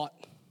never fought.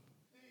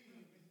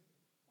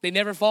 They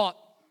never fought.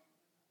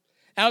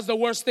 That was the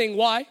worst thing.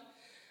 Why?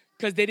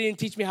 Because they didn't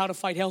teach me how to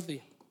fight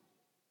healthy.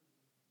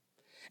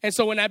 And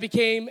so when I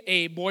became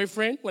a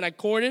boyfriend, when I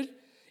courted,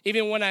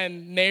 even when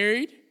I'm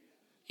married,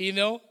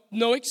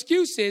 no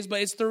excuses,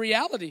 but it's the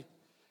reality.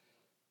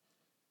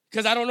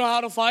 Because I don't know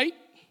how to fight.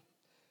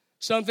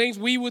 Some things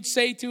we would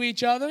say to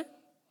each other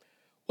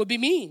would be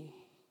mean.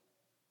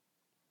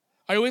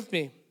 Are you with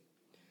me?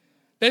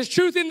 There's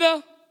truth in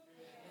the...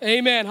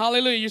 Amen.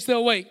 Hallelujah. You're still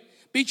awake.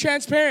 Be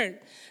transparent.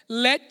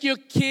 Let your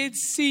kids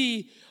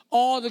see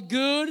all the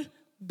good,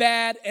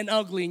 bad, and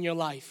ugly in your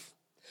life.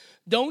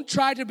 Don't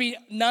try to be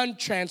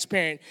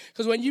non-transparent.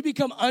 Because when you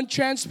become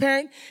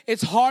untransparent,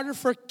 it's harder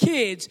for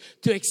kids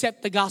to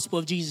accept the gospel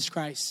of Jesus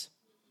Christ.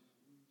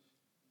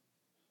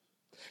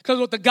 Because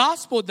what the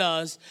gospel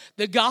does,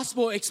 the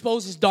gospel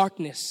exposes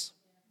darkness.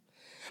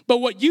 But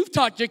what you've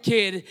taught your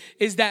kid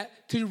is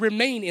that to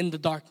remain in the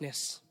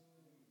darkness.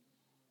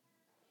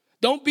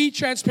 Don't be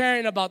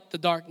transparent about the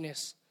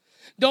darkness.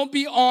 Don't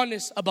be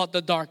honest about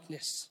the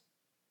darkness.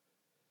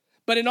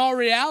 But in all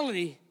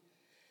reality,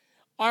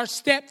 our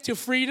step to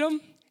freedom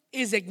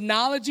is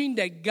acknowledging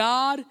that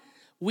God,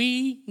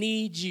 we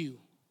need you.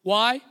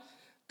 Why?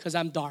 Because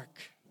I'm dark.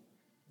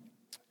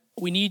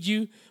 We need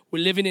you.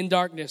 We're living in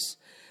darkness.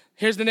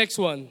 Here's the next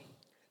one.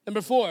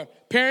 Number 4,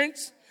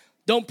 parents,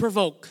 don't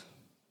provoke.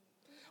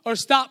 Or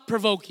stop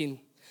provoking.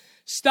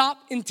 Stop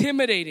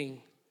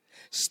intimidating.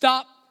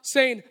 Stop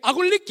saying, I'm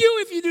going to lick you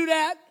if you do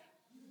that.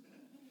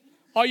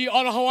 All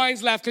the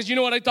Hawaiians laugh because you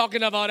know what I'm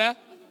talking about, eh?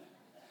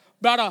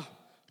 Brother,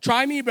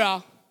 try me,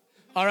 bro.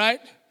 All right?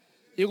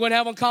 You're going to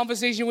have a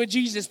conversation with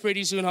Jesus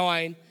pretty soon,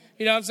 Hawaiian.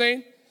 You know what I'm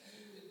saying?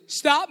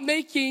 Stop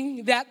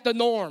making that the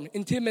norm,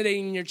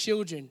 intimidating your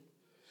children.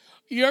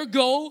 Your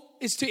goal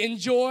is to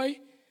enjoy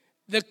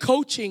the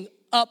coaching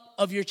up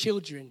of your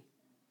children,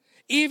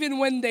 even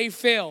when they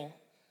fail.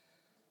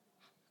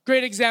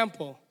 Great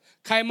example.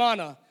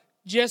 Kaimana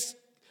just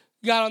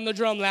got on the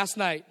drum last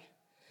night,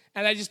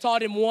 and I just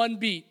taught him one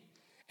beat,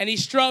 and he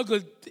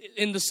struggled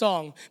in the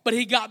song, but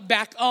he got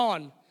back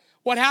on.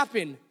 What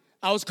happened?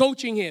 I was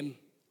coaching him.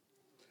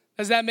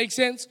 Does that make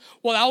sense?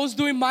 Well, I was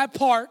doing my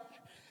part.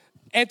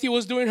 Auntie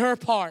was doing her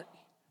part,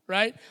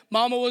 right?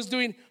 Mama was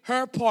doing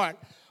her part.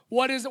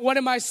 What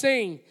am I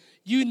saying?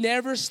 You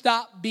never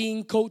stop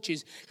being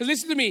coaches. Because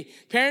listen to me,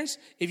 parents,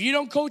 if you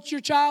don't coach your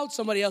child,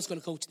 somebody else is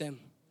going to coach them.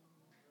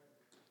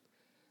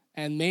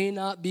 And may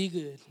not be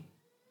good.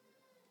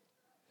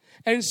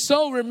 And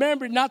so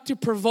remember not to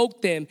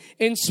provoke them,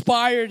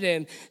 inspire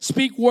them,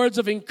 speak words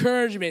of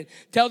encouragement.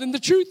 Tell them the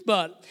truth,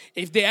 but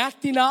if they're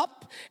acting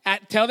up,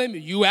 tell them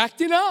you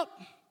acting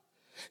up.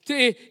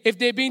 If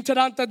they're being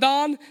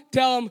tadantadan,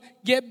 tell them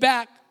get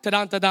back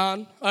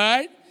tadantadan, all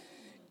right?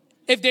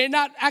 If they're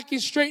not acting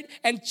straight,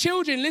 and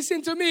children,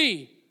 listen to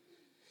me.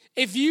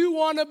 If you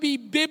want to be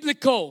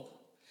biblical,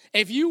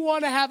 if you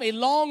want to have a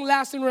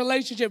long-lasting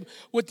relationship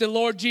with the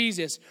Lord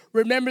Jesus,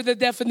 remember the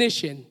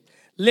definition.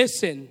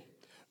 Listen,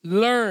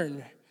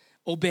 learn,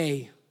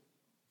 obey.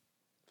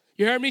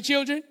 You heard me,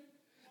 children?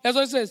 That's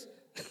what it says.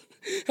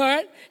 All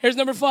right? Here's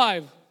number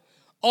 5.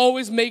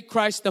 Always make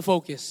Christ the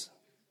focus.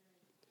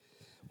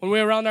 When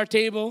we're around our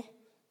table,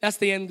 that's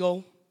the end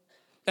goal.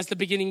 That's the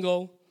beginning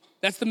goal.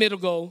 That's the middle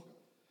goal.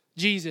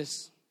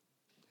 Jesus.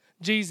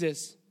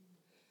 Jesus.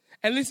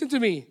 And listen to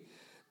me.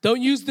 Don't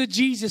use the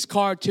Jesus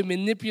card to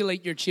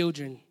manipulate your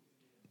children.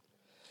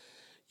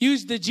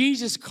 Use the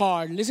Jesus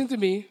card, listen to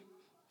me,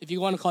 if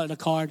you want to call it a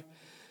card,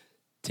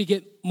 to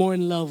get more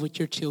in love with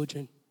your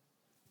children.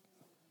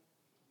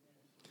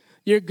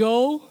 Your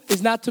goal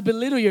is not to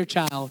belittle your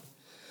child.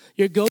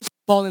 Your goal is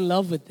to fall in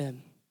love with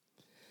them.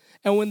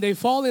 And when they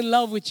fall in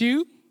love with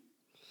you,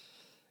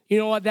 you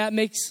know what that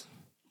makes?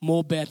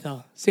 More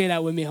better. Say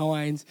that with me,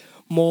 Hawaiians.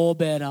 More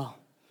better.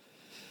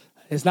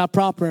 It's not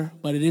proper,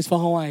 but it is for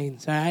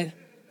Hawaiians, all right?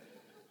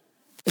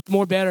 It's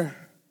more better.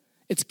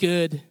 It's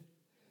good.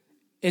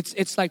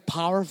 It's like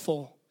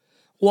powerful.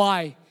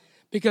 Why?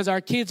 Because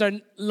our kids are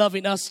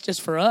loving us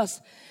just for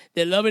us.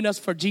 They're loving us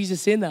for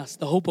Jesus in us,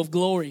 the hope of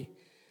glory,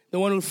 the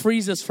one who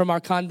frees us from our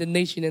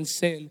condemnation and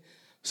sin.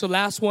 So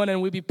last one,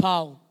 and we'll be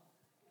pow.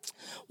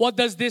 What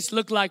does this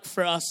look like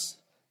for us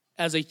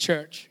as a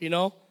church, you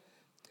know?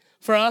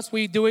 For us,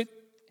 we do it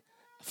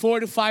 4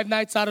 to 5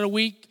 nights out of the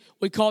week.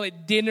 We call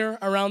it dinner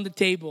around the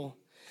table.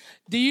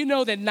 Do you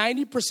know that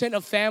 90%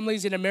 of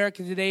families in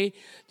America today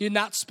do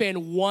not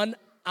spend 1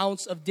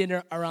 ounce of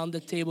dinner around the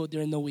table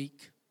during the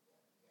week?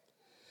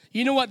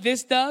 You know what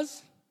this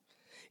does?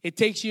 It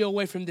takes you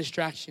away from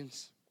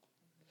distractions.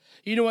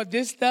 You know what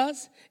this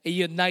does? It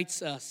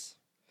unites us.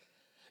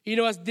 You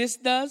know what this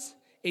does?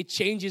 It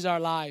changes our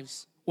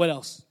lives. What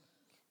else?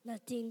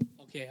 Nothing.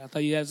 Okay, I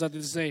thought you had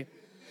something to say.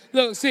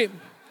 Look, see,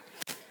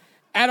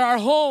 at our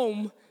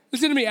home,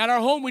 listen to me, at our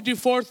home we do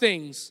 4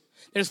 things.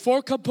 There's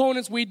 4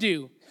 components we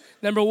do.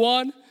 Number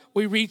 1,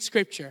 we read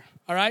scripture,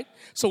 All right?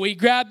 So we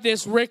grab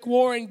this Rick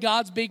Warren,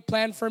 God's Big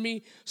Plan for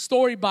Me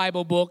story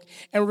Bible book,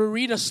 and we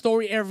read a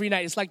story every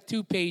night. It's like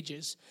 2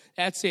 pages.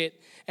 That's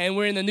it. And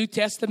we're in the New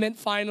Testament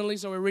finally,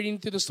 so we're reading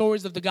through the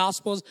stories of the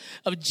Gospels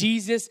of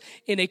Jesus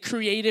in a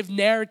creative,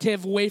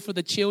 narrative way for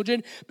the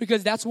children,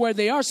 because that's where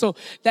they are. So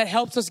that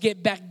helps us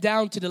get back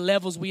down to the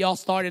levels we all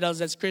started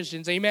as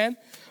Christians. Amen?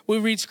 We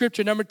read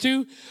Scripture. Number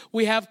 2,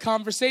 we have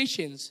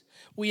conversations.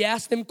 We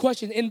ask them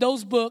questions. In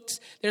those books,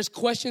 there's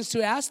questions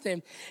to ask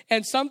them.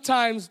 And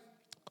sometimes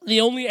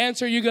the only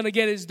answer you're going to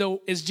get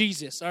is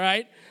Jesus, all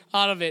right,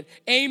 out of it.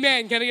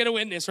 Amen. Can I get a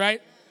witness,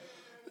 right?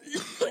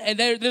 And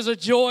there's a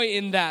joy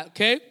in that,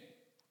 okay?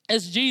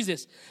 It's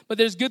Jesus. But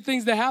there's good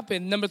things that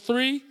happen. Number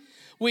 3,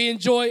 we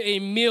enjoy a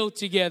meal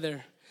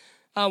together.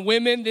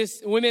 Men,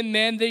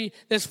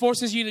 this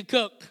forces you to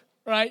cook,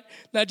 right?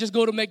 Not just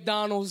go to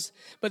McDonald's.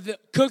 But the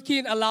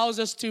cooking allows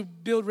us to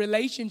build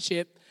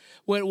relationship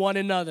with one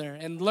another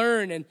and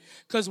learn. And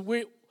because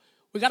we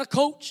got a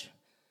coach.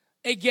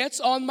 It gets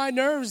on my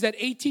nerves that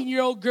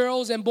 18-year-old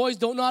girls and boys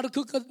don't know how to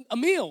cook a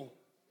meal.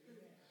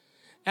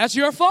 That's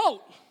your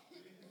fault.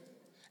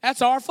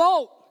 That's our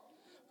fault.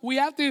 We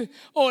have to,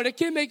 they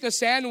can make a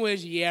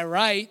sandwich. Yeah,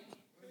 right.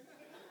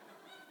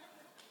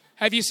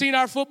 Have you seen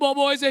our football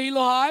boys at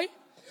Hilo High?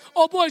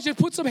 Oh, boys, just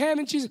put some ham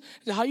and cheese.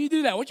 How you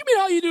do that? What you mean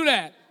how you do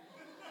that?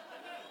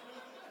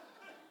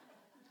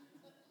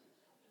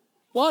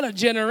 What a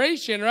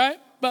generation, right?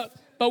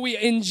 But we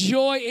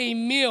enjoy a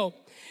meal.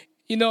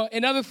 You know,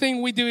 another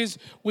thing we do is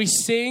we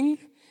sing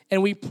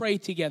and we pray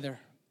together.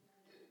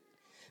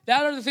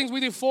 That are the things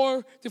we do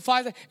 4 to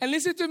 5. And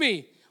listen to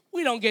me.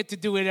 We don't get to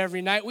do it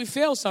every night. We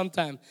fail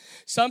sometimes.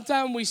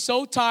 Sometimes we're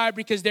so tired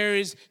because there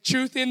is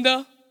truth in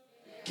the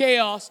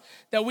chaos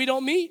that we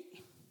don't meet.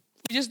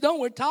 We just don't.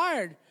 We're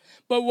tired.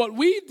 But what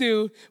we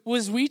do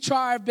was we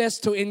try our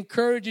best to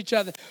encourage each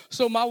other.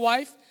 So my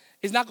wife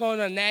is not going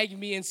to nag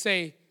me and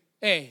say,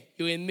 hey,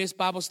 you didn't miss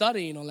Bible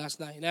study, last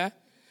night, nah?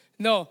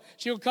 No,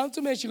 she'll come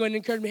to me and she's going to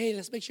encourage me, hey,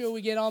 let's make sure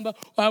we get on. But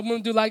I'm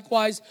going to do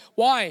likewise.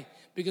 Why?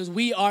 Because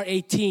we are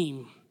a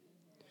team.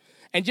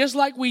 And just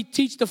like we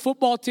teach the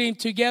football team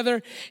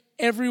together,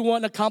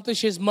 everyone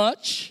accomplishes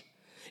much.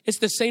 It's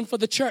the same for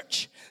the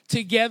church.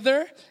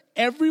 Together,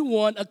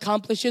 everyone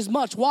accomplishes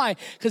much. Why?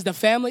 Because the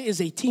family is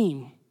a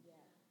team.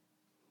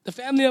 The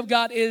family of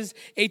God is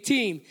a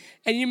team.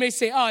 And you may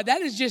say,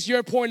 that is just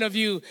your point of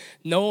view.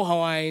 No,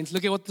 Hawaiians.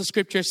 Look at what the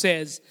scripture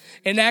says.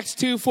 In Acts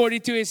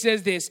 2:42, it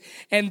says this.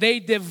 And they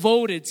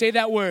devoted, say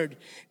that word,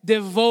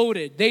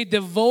 devoted. They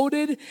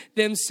devoted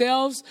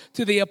themselves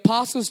to the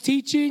apostles'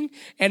 teaching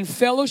and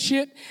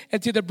fellowship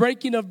and to the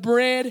breaking of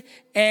bread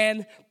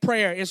and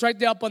prayer. It's right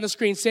there up on the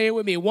screen. Say it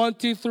with me. 1,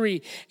 2,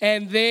 3.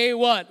 And they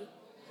what?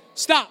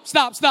 Stop.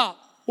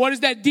 What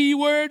is that D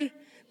word?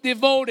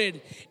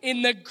 Devoted.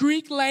 In the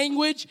Greek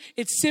language,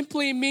 it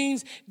simply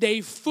means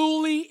they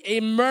fully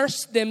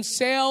immerse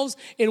themselves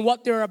in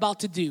what they're about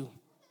to do.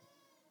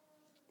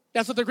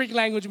 That's what the Greek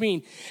language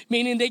means.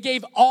 Meaning they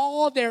gave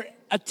all their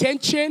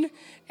attention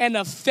and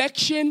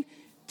affection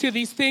to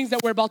these things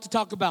that we're about to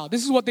talk about.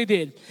 This is what they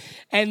did.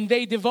 And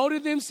they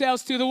devoted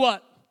themselves to the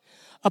what?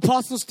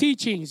 Apostles'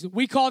 teachings.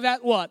 We call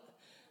that what?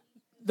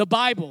 The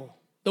Bible.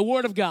 The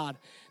Word of God.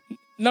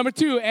 Number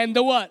 2, and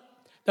the what?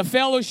 The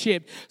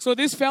fellowship. So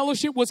this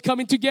fellowship was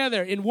coming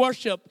together in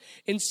worship,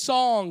 in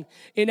song,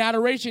 in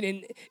adoration,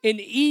 in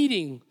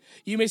eating.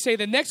 You may say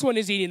the next one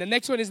is eating. The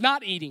next one is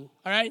not eating.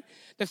 All right.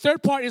 The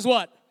third part is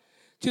what?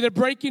 To the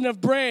breaking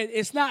of bread.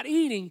 It's not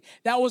eating.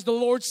 That was the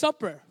Lord's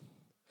Supper.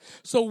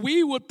 So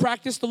we would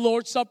practice the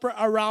Lord's Supper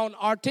around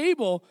our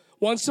table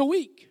once a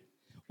week.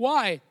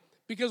 Why?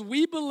 Because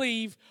we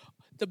believe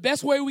the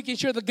best way we can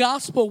share the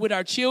gospel with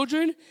our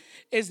children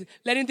is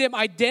letting them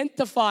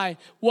identify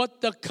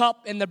what the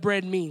cup and the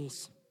bread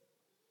means.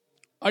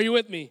 Are you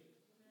with me?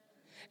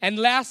 And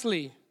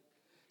lastly,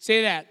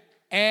 say that.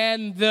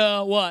 And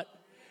the what?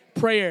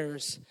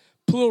 Prayers.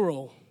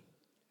 Plural.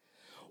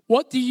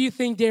 What do you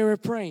think they were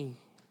praying?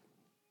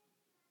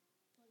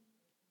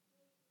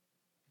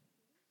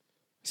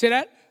 Say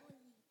that?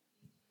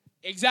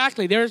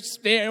 Exactly.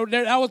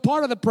 That was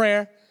part of the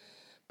prayer.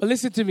 But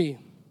listen to me.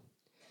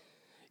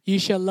 You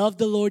shall love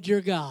the Lord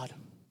your God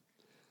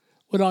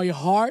with all your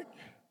heart,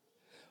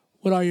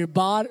 with all your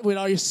body, with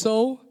all your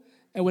soul,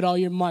 and with all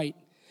your might.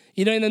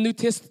 You know, in the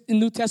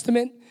New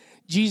Testament,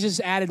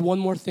 Jesus added one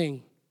more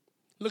thing.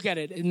 Look at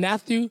it. In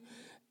Matthew,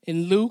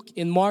 in Luke,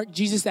 in Mark,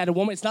 Jesus added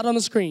one more. It's not on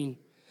the screen.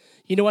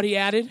 You know what he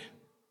added?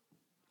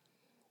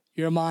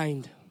 Your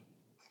mind.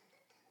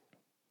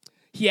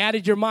 He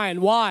added your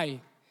mind. Why?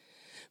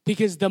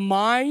 Because the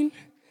mind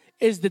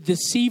is the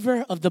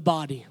deceiver of the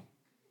body.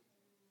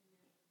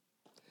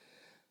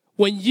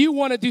 When you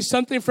want to do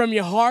something from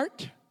your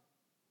heart,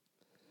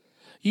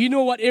 you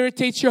know what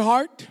irritates your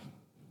heart?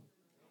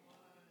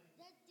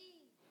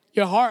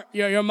 Your heart,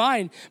 your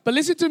mind. But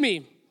listen to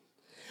me.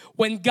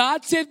 When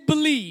God said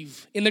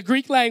believe in the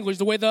Greek language,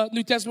 the way the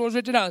New Testament was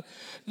written out,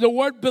 the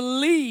word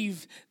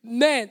believe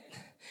meant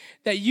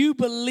that you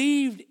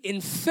believed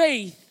in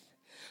faith.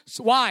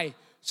 So why?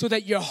 So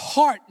that your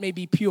heart may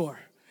be pure.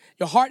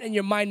 Your heart and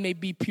your mind may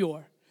be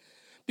pure.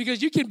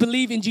 Because you can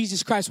believe in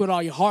Jesus Christ with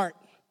all your heart,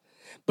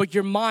 but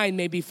your mind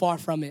may be far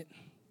from it.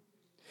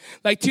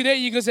 Like today,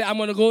 you can say, I'm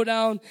going to go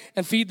down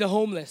and feed the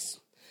homeless.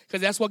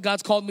 Because that's what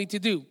God's called me to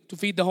do, to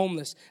feed the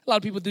homeless. A lot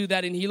of people do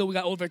that in Hilo. We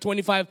got over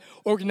 25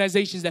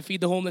 organizations that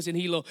feed the homeless in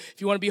Hilo.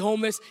 If you want to be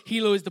homeless,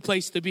 Hilo is the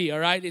place to be, all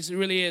right? It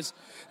really is.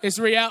 It's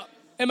real.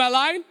 Am I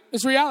lying?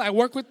 It's reality. I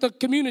work with the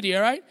community,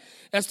 all right?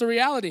 That's the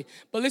reality.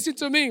 But listen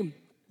to me.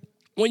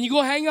 When you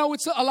go hang out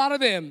with a lot of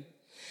them,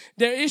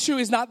 their issue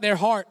is not their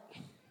heart.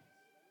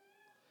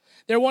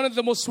 They're one of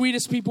the most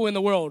sweetest people in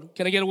the world.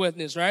 Can I get a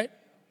witness, right?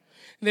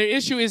 Their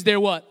issue is their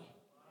what?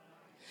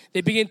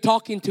 They begin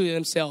talking to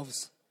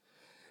themselves.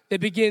 They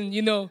begin,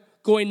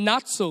 going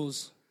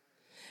nutsos.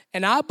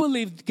 And I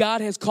believe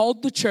God has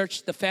called the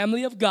church, the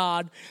family of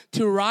God,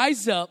 to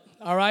rise up,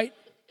 all right,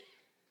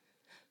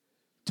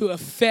 to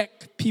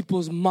affect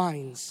people's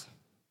minds.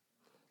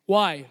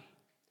 Why?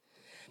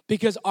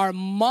 Because our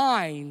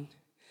mind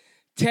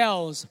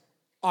tells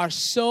our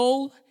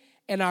soul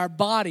and our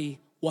body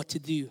what to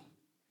do.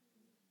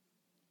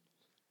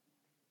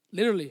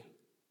 Literally.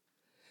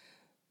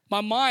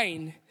 My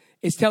mind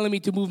is telling me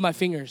to move my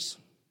fingers.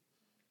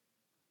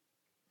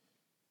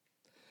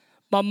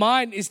 My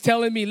mind is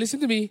telling me, listen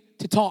to me,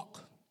 to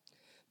talk.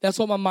 That's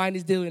what my mind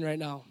is doing right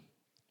now.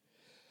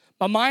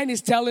 My mind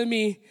is telling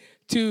me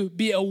to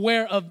be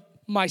aware of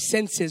my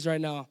senses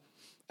right now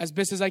as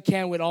best as I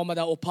can with all that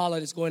opala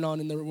that's going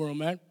on in the world,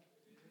 man.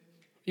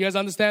 You guys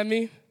understand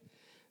me?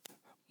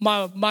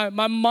 My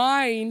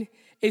mind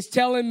is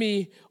telling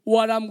me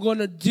what I'm going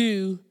to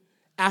do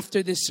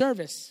after this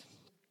service,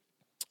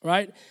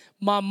 right?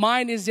 My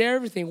mind is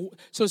everything.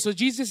 So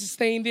Jesus is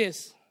saying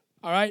this,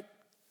 all right?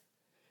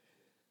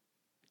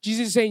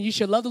 Jesus is saying you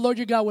should love the Lord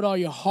your God with all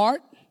your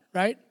heart,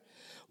 right?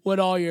 With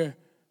all your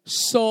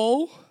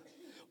soul,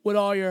 with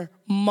all your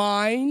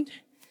mind.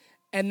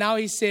 And now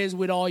he says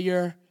with all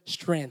your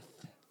strength.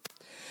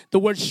 The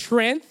word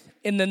strength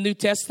in the New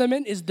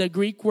Testament is the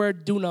Greek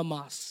word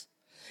dunamis.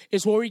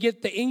 It's where we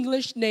get the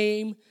English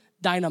name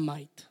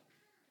dynamite.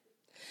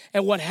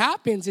 And what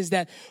happens is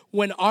that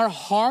when our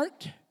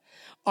heart,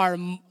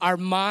 our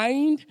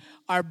mind,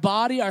 our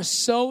body, our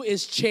soul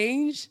is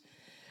changed,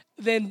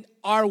 then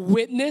our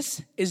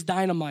witness is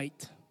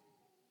dynamite.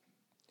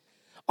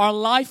 Our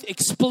life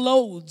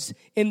explodes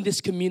in this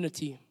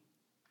community.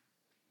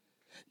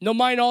 No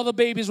mind all the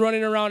babies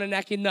running around and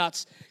acting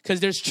nuts because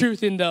there's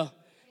truth in the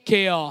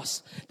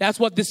chaos. That's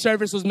what this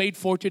service was made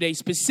for today,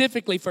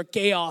 specifically for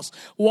chaos.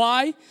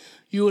 Why?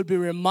 You would be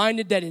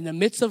reminded that in the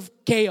midst of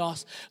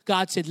chaos,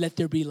 God said, let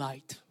there be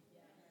light.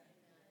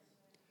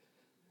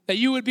 That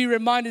you would be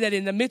reminded that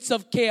in the midst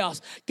of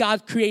chaos,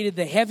 God created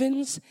the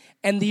heavens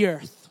and the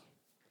earth.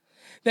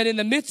 That in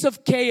the midst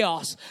of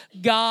chaos,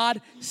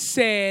 God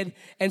said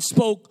and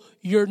spoke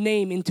your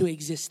name into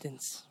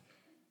existence.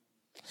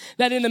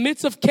 That in the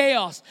midst of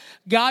chaos,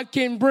 God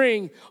can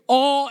bring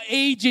all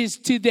ages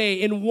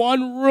today in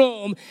one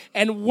room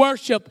and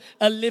worship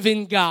a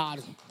living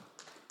God.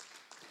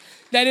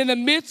 That in the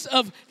midst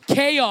of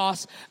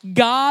chaos,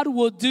 God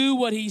will do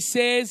what he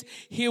says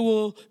he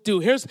will do.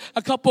 Here's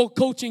a couple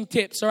coaching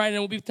tips, all right, and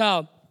we'll be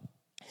told.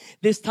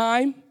 This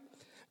time,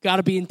 got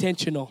to be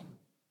intentional.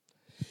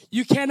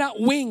 You cannot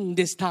wing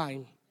this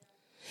time.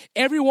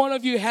 Every one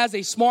of you has a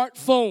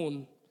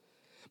smartphone,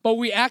 but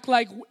we act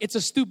like it's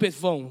a stupid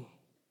phone.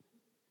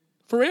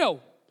 For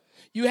real.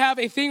 You have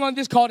a thing on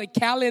this called a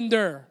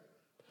calendar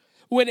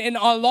with an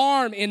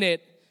alarm in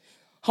it.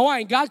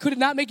 Hawaiian, God could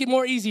not make it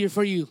more easier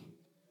for you.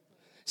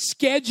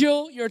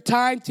 Schedule your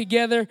time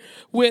together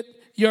with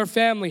your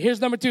family. Here's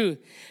number 2.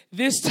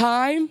 This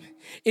time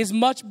is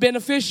much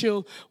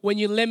beneficial when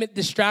you limit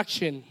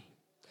distraction.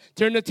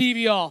 Turn the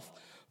TV off.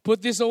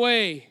 Put this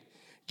away.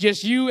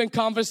 Just you and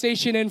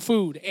conversation and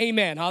food.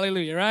 Amen.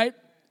 Hallelujah, right?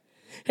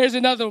 Here's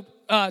another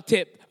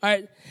tip, all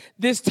right?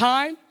 This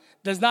time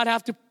does not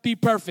have to be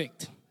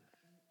perfect,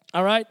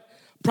 all right?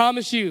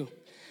 Promise you.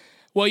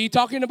 While you're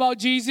talking about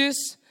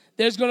Jesus,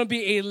 there's going to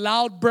be a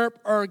loud burp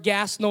or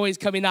gas noise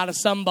coming out of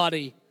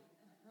somebody.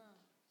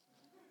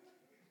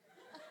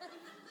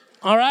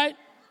 All right?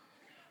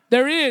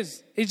 There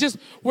is. It's just,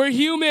 we're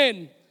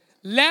human.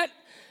 Let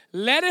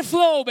it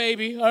flow,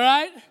 baby, all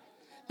right?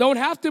 Don't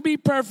have to be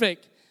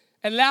perfect.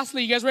 And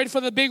lastly, you guys ready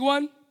for the big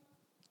one?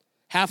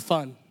 Have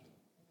fun.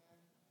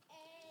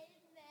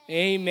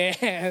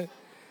 Amen.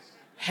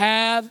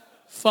 Have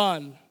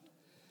fun.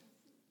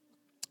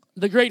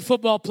 The great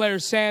football player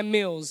Sam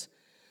Mills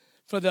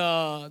for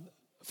the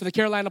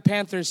Carolina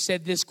Panthers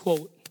said this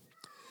quote: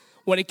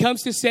 when it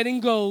comes to setting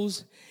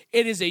goals,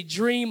 it is a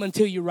dream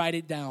until you write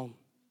it down.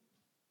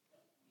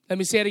 Let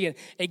me say it again.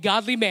 A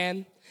godly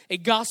man, a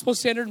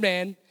gospel-centered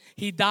man.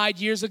 He died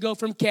years ago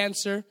from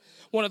cancer.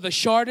 One of the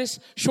shortest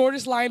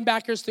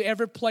linebackers to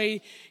ever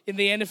play in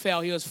the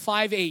NFL. He was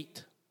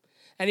 5'8".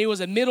 And he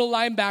was a middle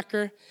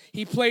linebacker.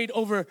 He played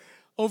over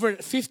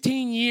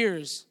 15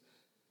 years.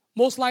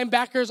 Most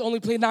linebackers only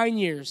play 9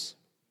 years.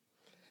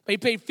 But he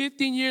played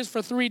 15 years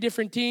for 3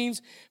 different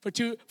teams, for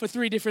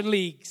 3 different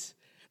leagues.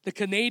 The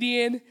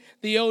Canadian,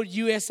 the old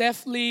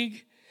USF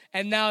League,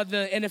 and now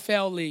the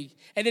NFL league.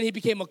 And then he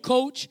became a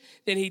coach.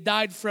 Then he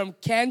died from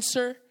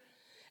cancer.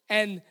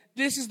 And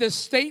this is the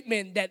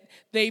statement that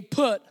they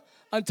put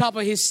on top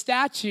of his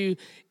statue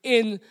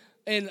in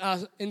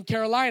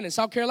Carolina,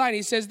 South Carolina.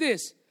 He says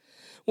this: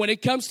 when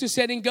it comes to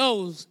setting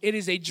goals, it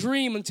is a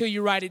dream until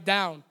you write it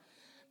down.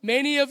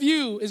 Many of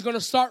you is going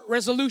to start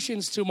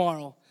resolutions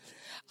tomorrow.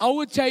 I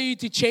would tell you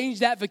to change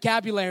that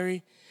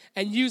vocabulary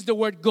and use the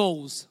word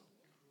goals.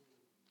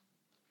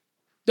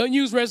 Don't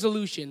use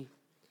resolution.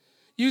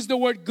 Use the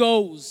word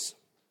goals.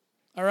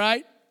 All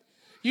right?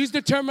 Use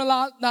the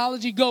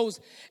terminology goals.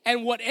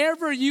 And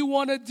whatever you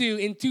want to do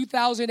in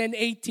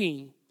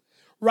 2018,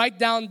 write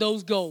down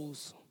those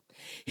goals.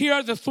 Here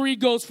are the 3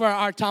 goals for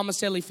our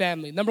Tomaselli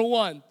family. Number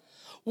 1,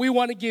 we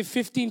want to give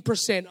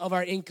 15% of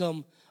our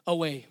income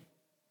away.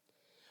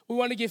 We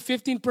want to give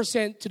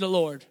 15% to the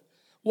Lord.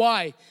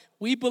 Why?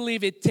 We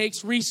believe it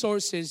takes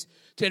resources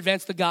to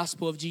advance the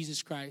gospel of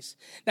Jesus Christ.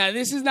 Now,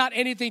 this is not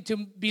anything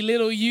to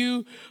belittle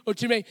you or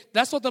to make.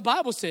 That's what the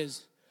Bible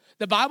says.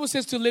 The Bible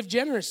says to live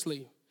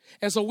generously.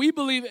 And so we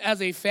believe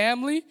as a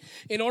family,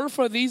 in order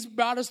for these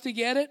brothers to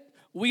get it,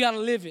 we got to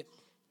live it.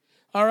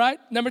 All right?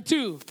 Number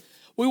 2,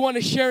 we want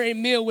to share a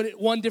meal with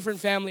one different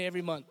family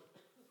every month.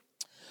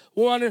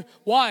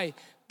 Why?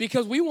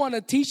 Because we want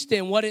to teach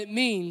them what it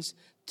means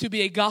to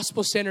be a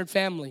gospel-centered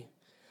family.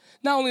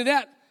 Not only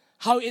that,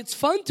 how it's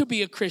fun to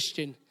be a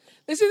Christian.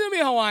 Listen to me,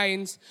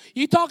 Hawaiians.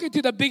 You're talking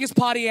to the biggest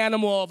party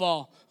animal of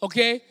all,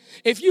 okay?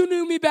 If you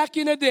knew me back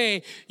in the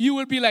day, you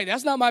would be like,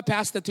 that's not my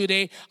pastor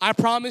today. I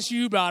promise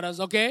you,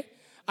 brothers, okay?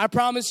 I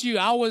promise you,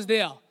 I was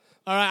there. All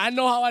right, I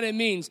know what it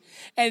means.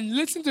 And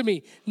listen to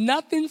me.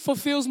 Nothing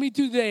fulfills me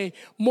today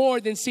more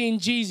than seeing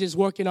Jesus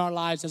work in our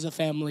lives as a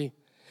family.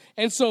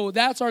 And so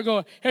that's our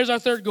goal. Here's our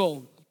 3rd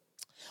goal.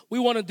 We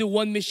want to do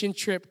one mission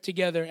trip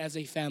together as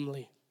a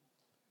family.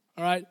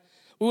 All right?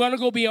 We want to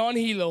go beyond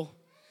Hilo.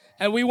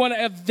 And we want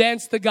to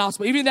advance the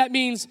gospel. Even that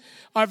means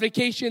our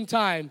vacation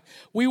time.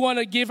 We want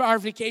to give our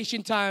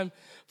vacation time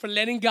for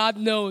letting God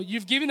know,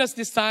 you've given us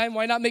this time.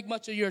 Why not make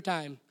much of your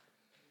time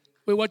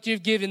with what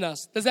you've given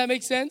us? Does that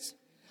make sense?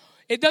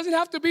 It doesn't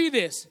have to be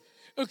this.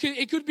 Okay,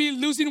 it could be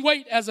losing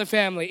weight as a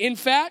family. In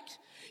fact,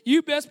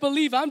 you best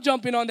believe I'm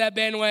jumping on that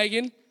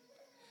bandwagon.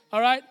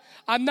 All right?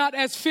 I'm not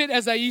as fit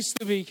as I used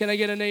to be. Can I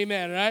get an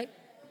amen, right?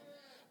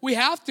 We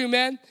have to,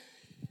 man.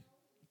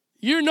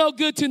 You're no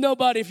good to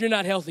nobody if you're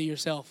not healthy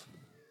yourself.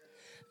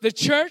 The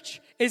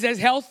church is as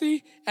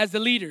healthy as the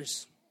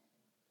leaders.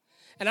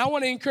 And I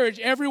want to encourage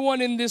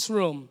everyone in this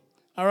room,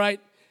 all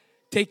right,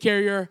 take care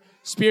of your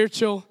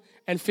spiritual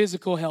and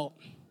physical health.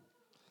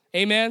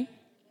 Amen?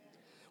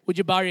 Would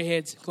you bow your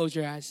heads and close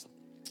your eyes?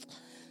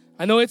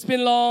 I know it's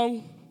been long.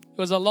 It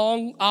was a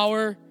long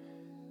hour.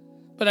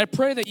 But I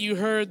pray that you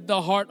heard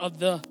the heart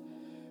of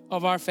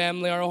our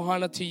family, our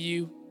ohana to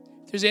you.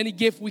 If there's any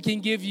gift we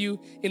can give you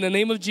in the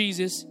name of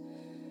Jesus,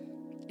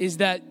 is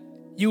that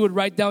you would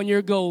write down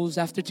your goals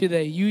after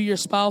today. You, your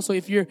spouse, or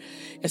if you're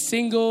a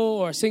single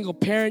or a single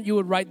parent, you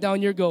would write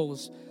down your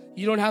goals.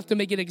 You don't have to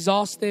make it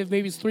exhaustive.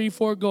 Maybe it's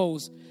 3-4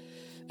 goals.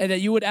 And that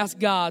you would ask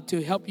God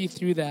to help you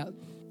through that.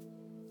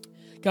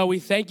 God, we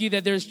thank you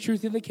that there's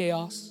truth in the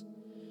chaos.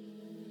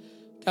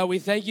 God, we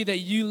thank you that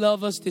you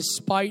love us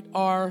despite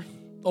our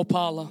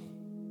Opala.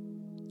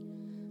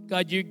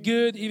 God, you're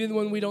good even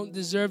when we don't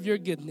deserve your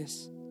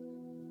goodness.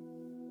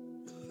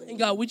 And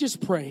God, we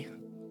just pray.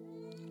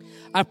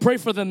 I pray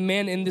for the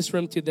men in this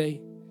room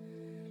today.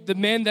 The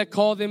men that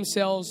call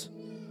themselves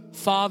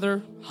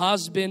father,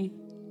 husband.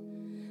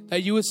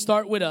 That you would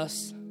start with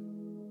us.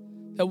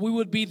 That we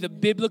would be the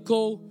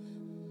biblical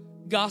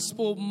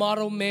gospel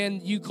model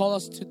man you call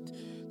us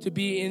to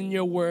be in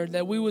your word.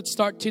 That we would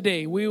start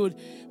today. We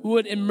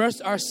would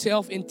immerse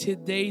ourselves in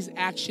today's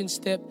action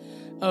step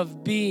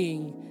of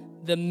being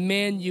the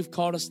men you've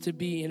called us to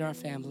be in our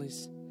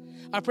families.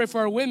 I pray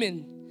for our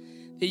women,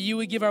 that you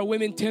would give our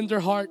women tender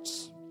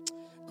hearts,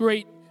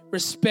 great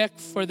respect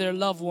for their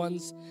loved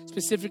ones,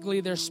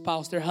 specifically their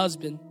spouse, their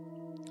husband.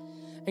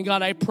 And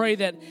God, I pray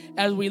that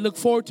as we look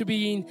forward to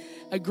being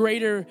a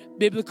greater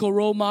biblical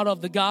role model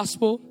of the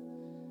gospel,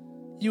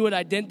 you would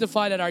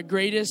identify that our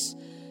greatest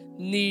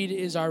need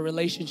is our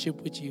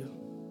relationship with you.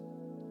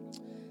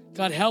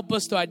 God, help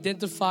us to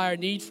identify our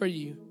need for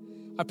you.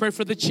 I pray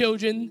for the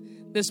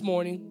children this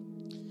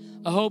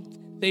morning. I hope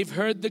they've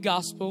heard the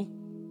gospel.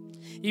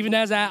 Even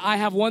as I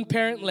have one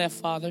parent left,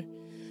 Father,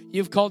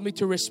 you've called me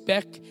to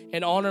respect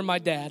and honor my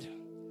dad.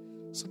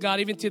 So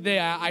God, even today,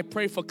 I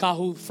pray for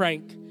Kahu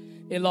Frank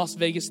in Las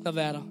Vegas,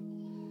 Nevada.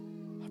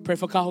 I pray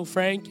for Kahu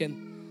Frank,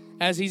 and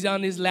as he's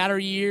on his latter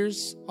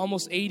years,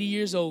 almost 80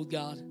 years old,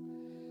 God,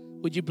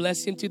 would you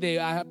bless him today?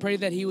 I pray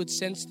that he would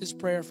sense this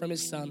prayer from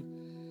his son,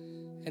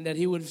 and that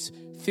he would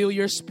feel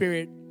your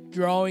spirit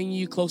drawing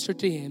you closer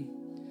to him.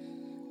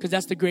 Because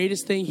that's the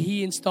greatest thing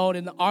he installed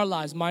in our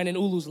lives, mine and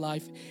Ulu's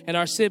life, and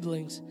our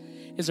siblings,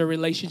 is a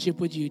relationship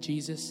with you,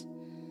 Jesus.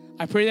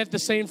 I pray that the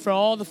same for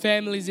all the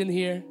families in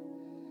here.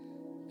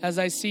 As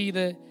I see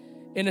the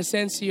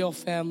Inocencio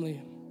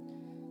family,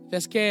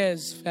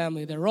 Vesquez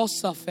family, the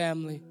Rosa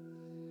family,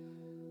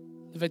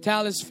 the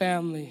Vitalis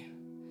family,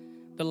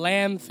 the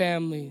Lamb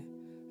family,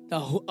 the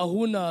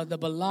Ahuna, the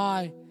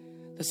Balai,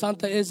 the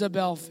Santa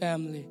Isabel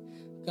family,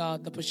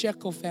 God, the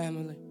Pacheco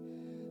family,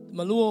 the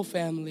Maluo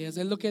family, as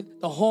I look at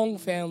the Hong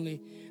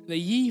family, the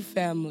Yi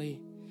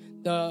family,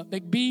 the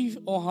McBee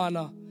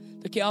Ohana,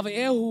 the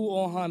Keawe'ehu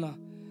Ohana.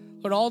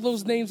 Lord, all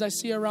those names I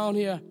see around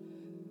here,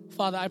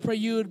 Father, I pray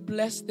you would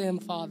bless them,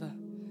 Father.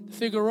 The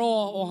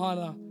Figueroa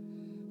Ohana,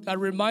 God,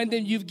 remind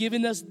them you've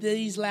given us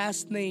these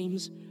last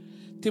names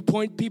to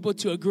point people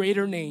to a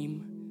greater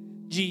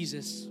name,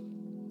 Jesus.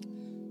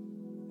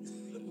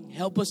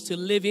 Help us to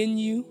live in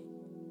you.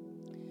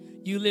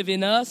 You live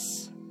in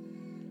us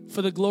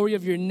for the glory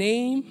of your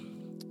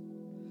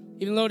name.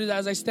 Even Lord,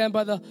 as I stand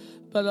by the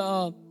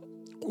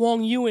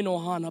Wong Yuen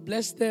Ohana,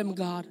 bless them,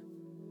 God.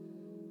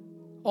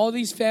 All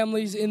these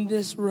families in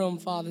this room,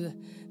 Father,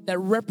 that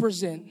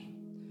represent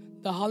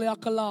the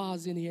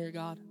Haleakalas in here,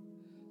 God.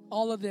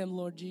 All of them,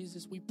 Lord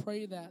Jesus, we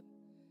pray that.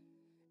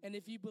 And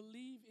if you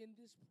believe in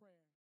this prayer,